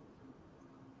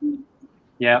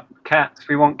 Yeah, cats.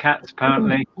 We want cats,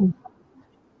 apparently.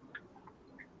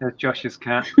 There's Josh's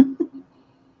cat.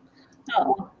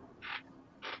 Oh.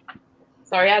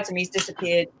 Sorry, Adam's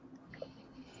disappeared.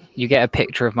 You get a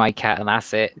picture of my cat and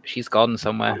that's it. She's gone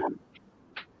somewhere.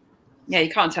 Yeah, you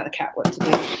can't tell the cat what to do.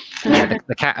 Yeah,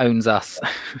 the cat owns us.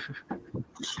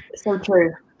 So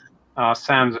true.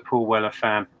 Sam's a Paul Weller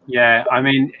fan. Yeah, I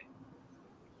mean,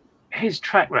 his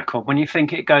track record, when you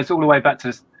think it goes all the way back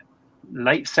to the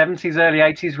late 70s, early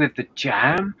 80s with the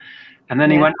Jam, and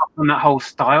then he went off on that whole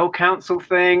Style Council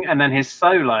thing, and then his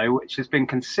solo, which has been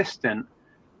consistent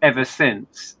ever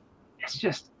since. It's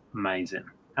just amazing.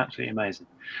 Absolutely amazing.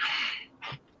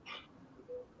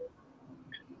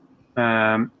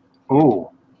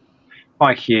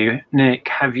 Hi Hugh. Nick,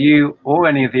 have you or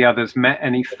any of the others met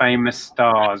any famous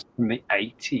stars from the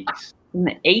 80s? In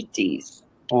the 80s?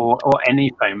 Or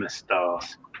any famous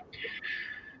stars?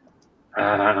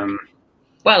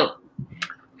 Well,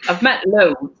 I've met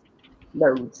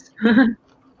loads.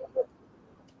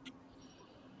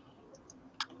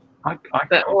 I've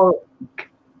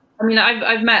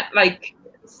met like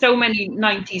so many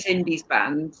 90s indies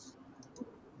bands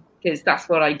because that's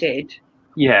what I did.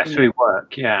 Yeah, through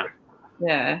work. Yeah.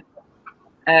 Yeah.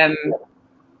 I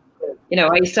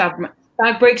used to have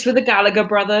bag breaks with the Gallagher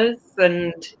brothers,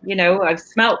 and I've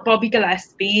smelt Bobby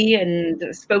Gillespie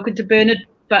and spoken to Bernard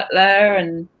Butler,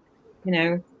 and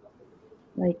it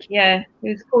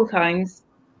was cool times.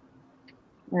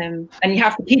 And you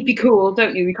have to keep you cool,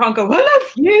 don't you? You can't go, I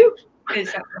love you.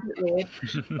 It's weird.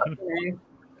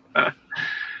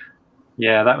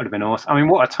 Yeah, that would have been awesome. I mean,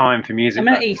 what a time for music. I'm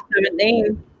at East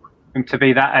 17. To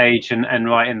be that age and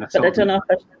right in the But I don't know if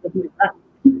I should admit that.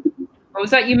 What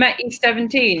was that? You met East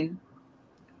 17?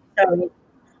 Sorry.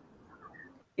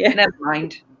 Yeah. Never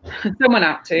mind. Someone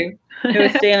had to. We were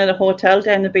staying at a hotel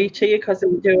down the beach here because they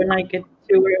were doing like a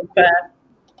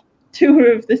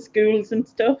tour of the schools and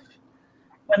stuff.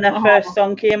 When their first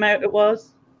song came out, it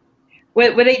was.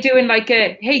 Were they doing like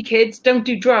a "Hey kids, don't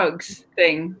do drugs"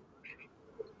 thing?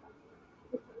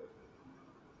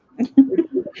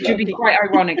 It should be quite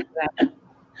ironic for them.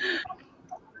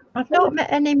 I've not met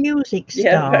any music stars.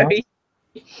 Yeah, very.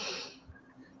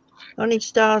 Only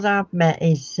stars I've met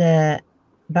is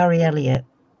Barry Elliott.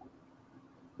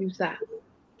 Who's that?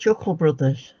 Chuckle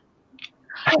Brothers.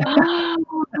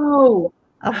 Oh,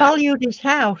 I valued his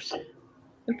house.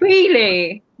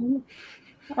 Really?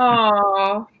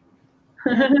 Oh.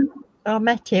 I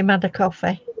met him, had a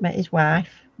coffee, met his wife.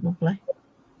 Lovely.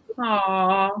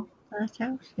 Oh. Nice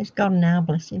house. He's gone now,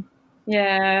 bless him.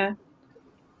 Yeah.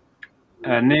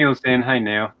 Neil's in. Hey,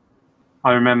 Neil.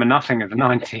 I remember nothing of the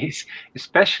 90s,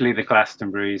 especially the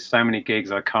Glastonburys. So many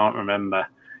gigs I can't remember.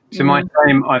 To my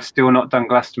shame, I've still not done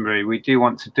Glastonbury. We do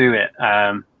want to do it.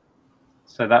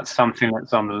 So that's something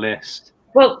that's on the list.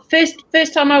 Well,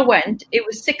 first time I went, it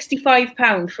was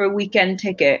 £65 for a weekend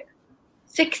ticket.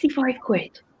 65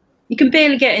 quid. You can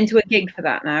barely get into a gig for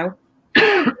that now.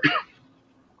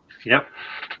 Yep.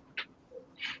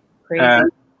 Crazy.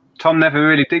 Tom never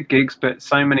really did gigs, but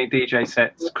so many DJ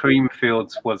sets.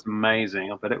 Creamfields was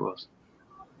amazing. I bet it was.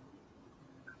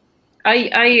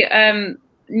 I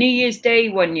New Year's Day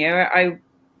one year,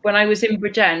 when I was in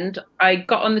Bridgend, I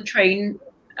got on the train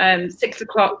 6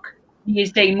 o'clock New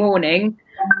Year's Day morning,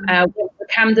 went to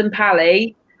Camden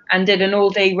Palais and did an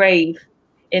all-day rave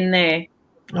in there.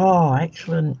 Oh,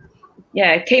 excellent.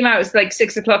 Yeah, it came out, it's like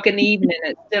 6 o'clock in the evening,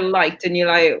 it's still light, and you're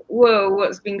like, whoa,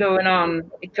 what's been going on?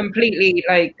 It completely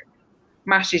like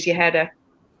mashes your head up.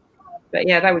 But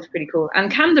yeah, that was pretty cool.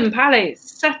 And Camden Palais is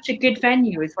such a good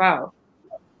venue as well.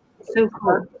 So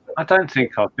cool. I don't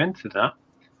think I've been to that.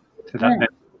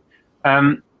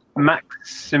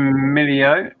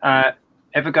 Maximilio,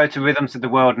 ever go to Rhythms of the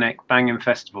World, Nick? Banging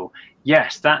Festival.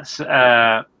 Yes, that's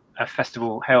a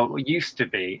festival held, it used to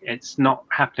be. It's not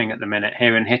happening at the minute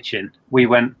here in Hitchin. We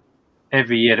went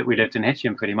every year that we lived in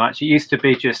Hitchin pretty much. It used to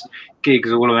be just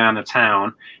gigs all around the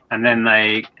town, and then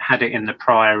they had it in the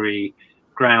Priory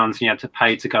grounds and you had to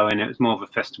pay to go in. It was more of a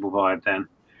festival vibe then.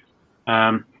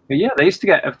 But yeah, they used to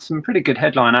get some pretty good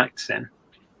headline acts in.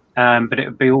 But it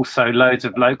would be also loads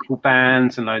of local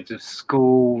bands and loads of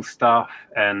school stuff.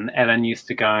 And Ellen used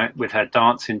to go with her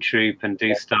dancing troupe and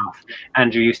do stuff.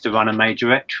 Andrew used to run a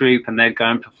majorette troupe and they'd go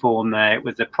and perform there. It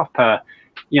was a proper,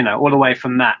 all the way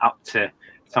from that up to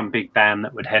some big band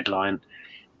that would headline.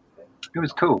 It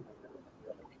was cool.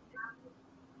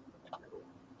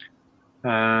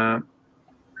 Sam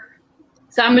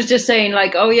was just saying,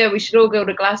 like, oh yeah, we should all go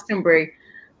to Glastonbury.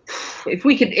 If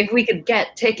we could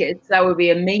get tickets, that would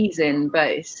be amazing. But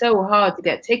it's so hard to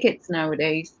get tickets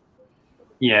nowadays.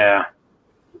 Yeah,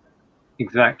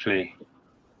 exactly.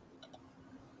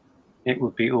 It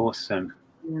would be awesome.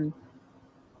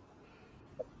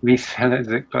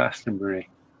 Resellers at Glastonbury.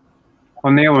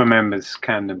 Well, Neil remembers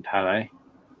Camden Palais.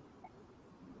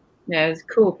 Yeah, it's a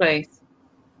cool place.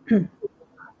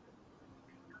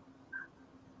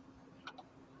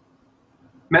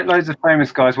 Met loads of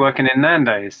famous guys working in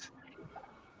Nando's.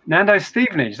 Nando's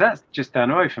Stevenage, that's just down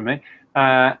the road from me.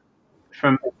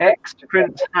 From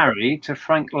ex-Prince Harry to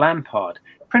Frank Lampard.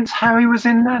 Prince Harry was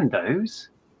in Nando's?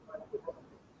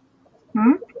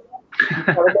 Hmm?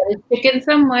 Chicken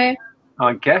somewhere.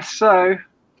 I guess so.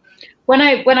 When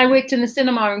I worked in the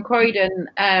cinema in Croydon,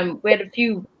 we had a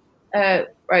few,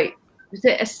 right, was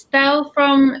it Estelle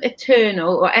from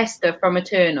Eternal or Esther from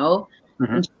Eternal?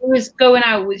 Mm-hmm. And she was going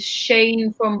out with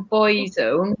Shane from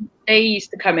Boyzone. They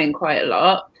used to come in quite a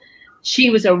lot.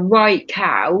 She was a right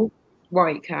cow.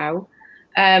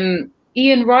 Ian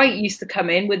Wright used to come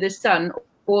in with his son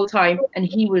all the time, and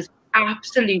he was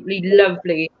absolutely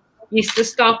lovely. He used to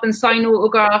stop and sign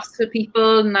autographs for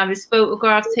people and have his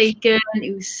photograph taken.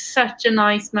 He was such a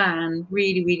nice man.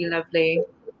 Really, really lovely.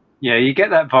 Yeah, you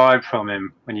get that vibe from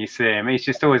him when you see him. He's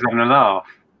just always having a laugh.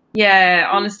 Yeah,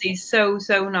 honestly, so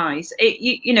nice.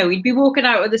 You know, he'd be walking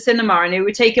out of the cinema and it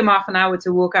would take him half an hour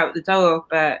to walk out the door.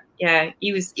 But yeah,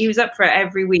 he was up for it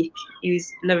every week. He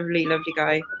was a lovely, lovely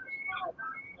guy.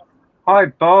 Hi,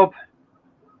 Bob.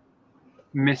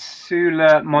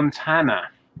 Missoula, Montana.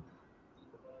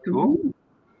 Cool. Ooh.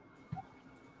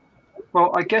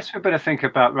 Well, I guess we better think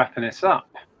about wrapping this up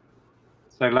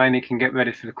so Lainey can get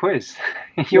ready for the quiz.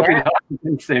 You'll be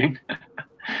laughing soon.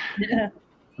 Yeah.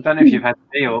 I don't know if you've had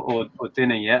tea or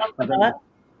dinner yet. I don't know.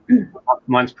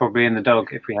 Mine's probably in the dog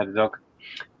if we had a dog.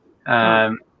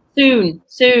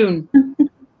 Soon.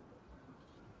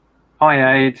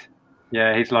 Hi, Aid.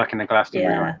 Yeah, he's liking the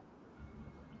Glastonbury. Yeah.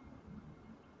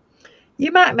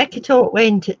 You might make it all way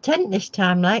into tent this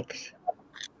time, Lex.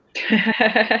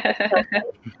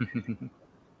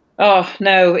 Oh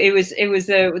no, it was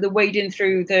the wading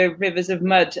through the rivers of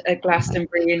mud at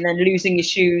Glastonbury and then losing your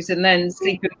shoes and then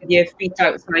sleeping with your feet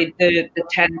outside the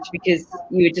tent because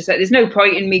you were just like, there's no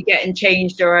point in me getting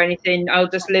changed or anything. I'll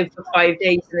just live for 5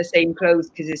 days in the same clothes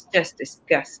because it's just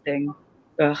disgusting.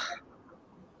 Ugh,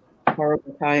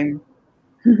 horrible time.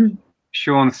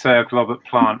 Sean served Robert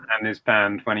Plant and his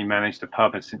band when he managed a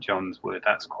pub in St John's Wood.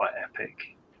 That's quite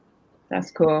epic. That's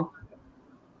cool.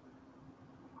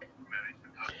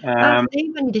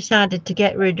 Stephen decided to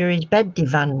get rid of his bed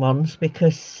divan once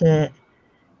because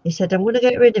he said, I'm going to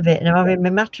get rid of it and I'm having my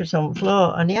mattress on the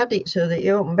floor. And he had it so that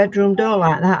you open bedroom door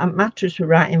like that and mattress were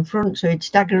right in front, so he'd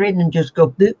stagger in and just go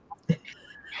boop.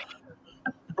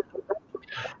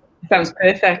 Sounds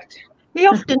perfect. He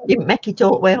often didn't make it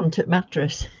all the way onto the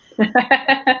mattress.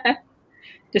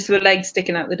 Just with legs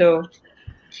sticking out the door.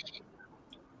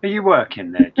 Are you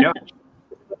working there, Josh?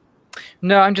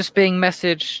 No, I'm just being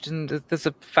messaged, and there's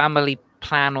a family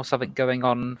plan or something going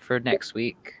on for next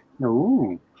week.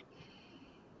 Ooh.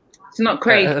 It's not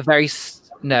crazy. A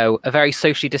very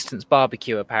socially distanced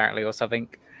barbecue, apparently, or something.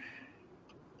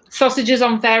 Sausages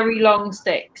on very long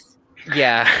sticks.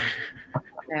 Yeah.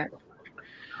 Yeah.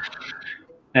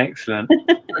 Excellent.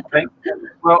 Okay.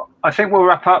 Well, I think we'll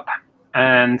wrap up,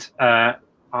 and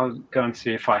I'll go and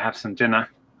see if I have some dinner.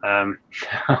 I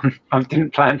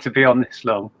didn't plan to be on this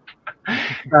long.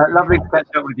 Lovely to catch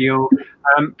up with you all.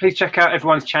 Please check out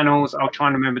everyone's channels. I'll try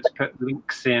and remember to put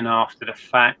links in after the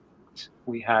fact.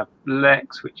 We have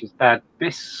Lex, which is Bad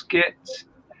Biscuit.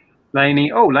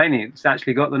 Lainey. Oh, Lainey, it's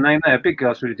actually got the name there. Big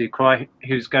Girls Really Do Cry,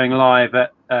 who's going live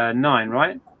at 9,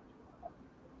 right?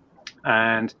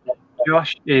 And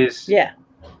Josh is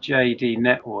JD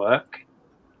Network.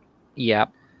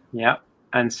 Yep. Yep.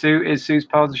 And Sue is Sue's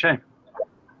Piles of Shame.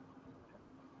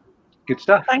 Good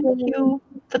stuff. Thank you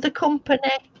for the company.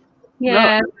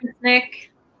 Yeah, thanks,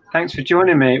 Nick. Thanks for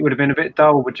joining me. It would have been a bit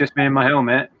dull with just me and my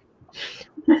helmet.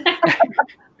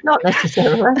 Not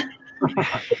necessarily.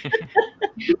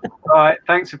 All right.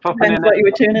 Thanks for popping in. What you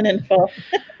were tuning in for.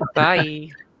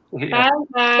 Bye. Yeah.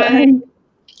 Bye.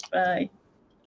 Bye.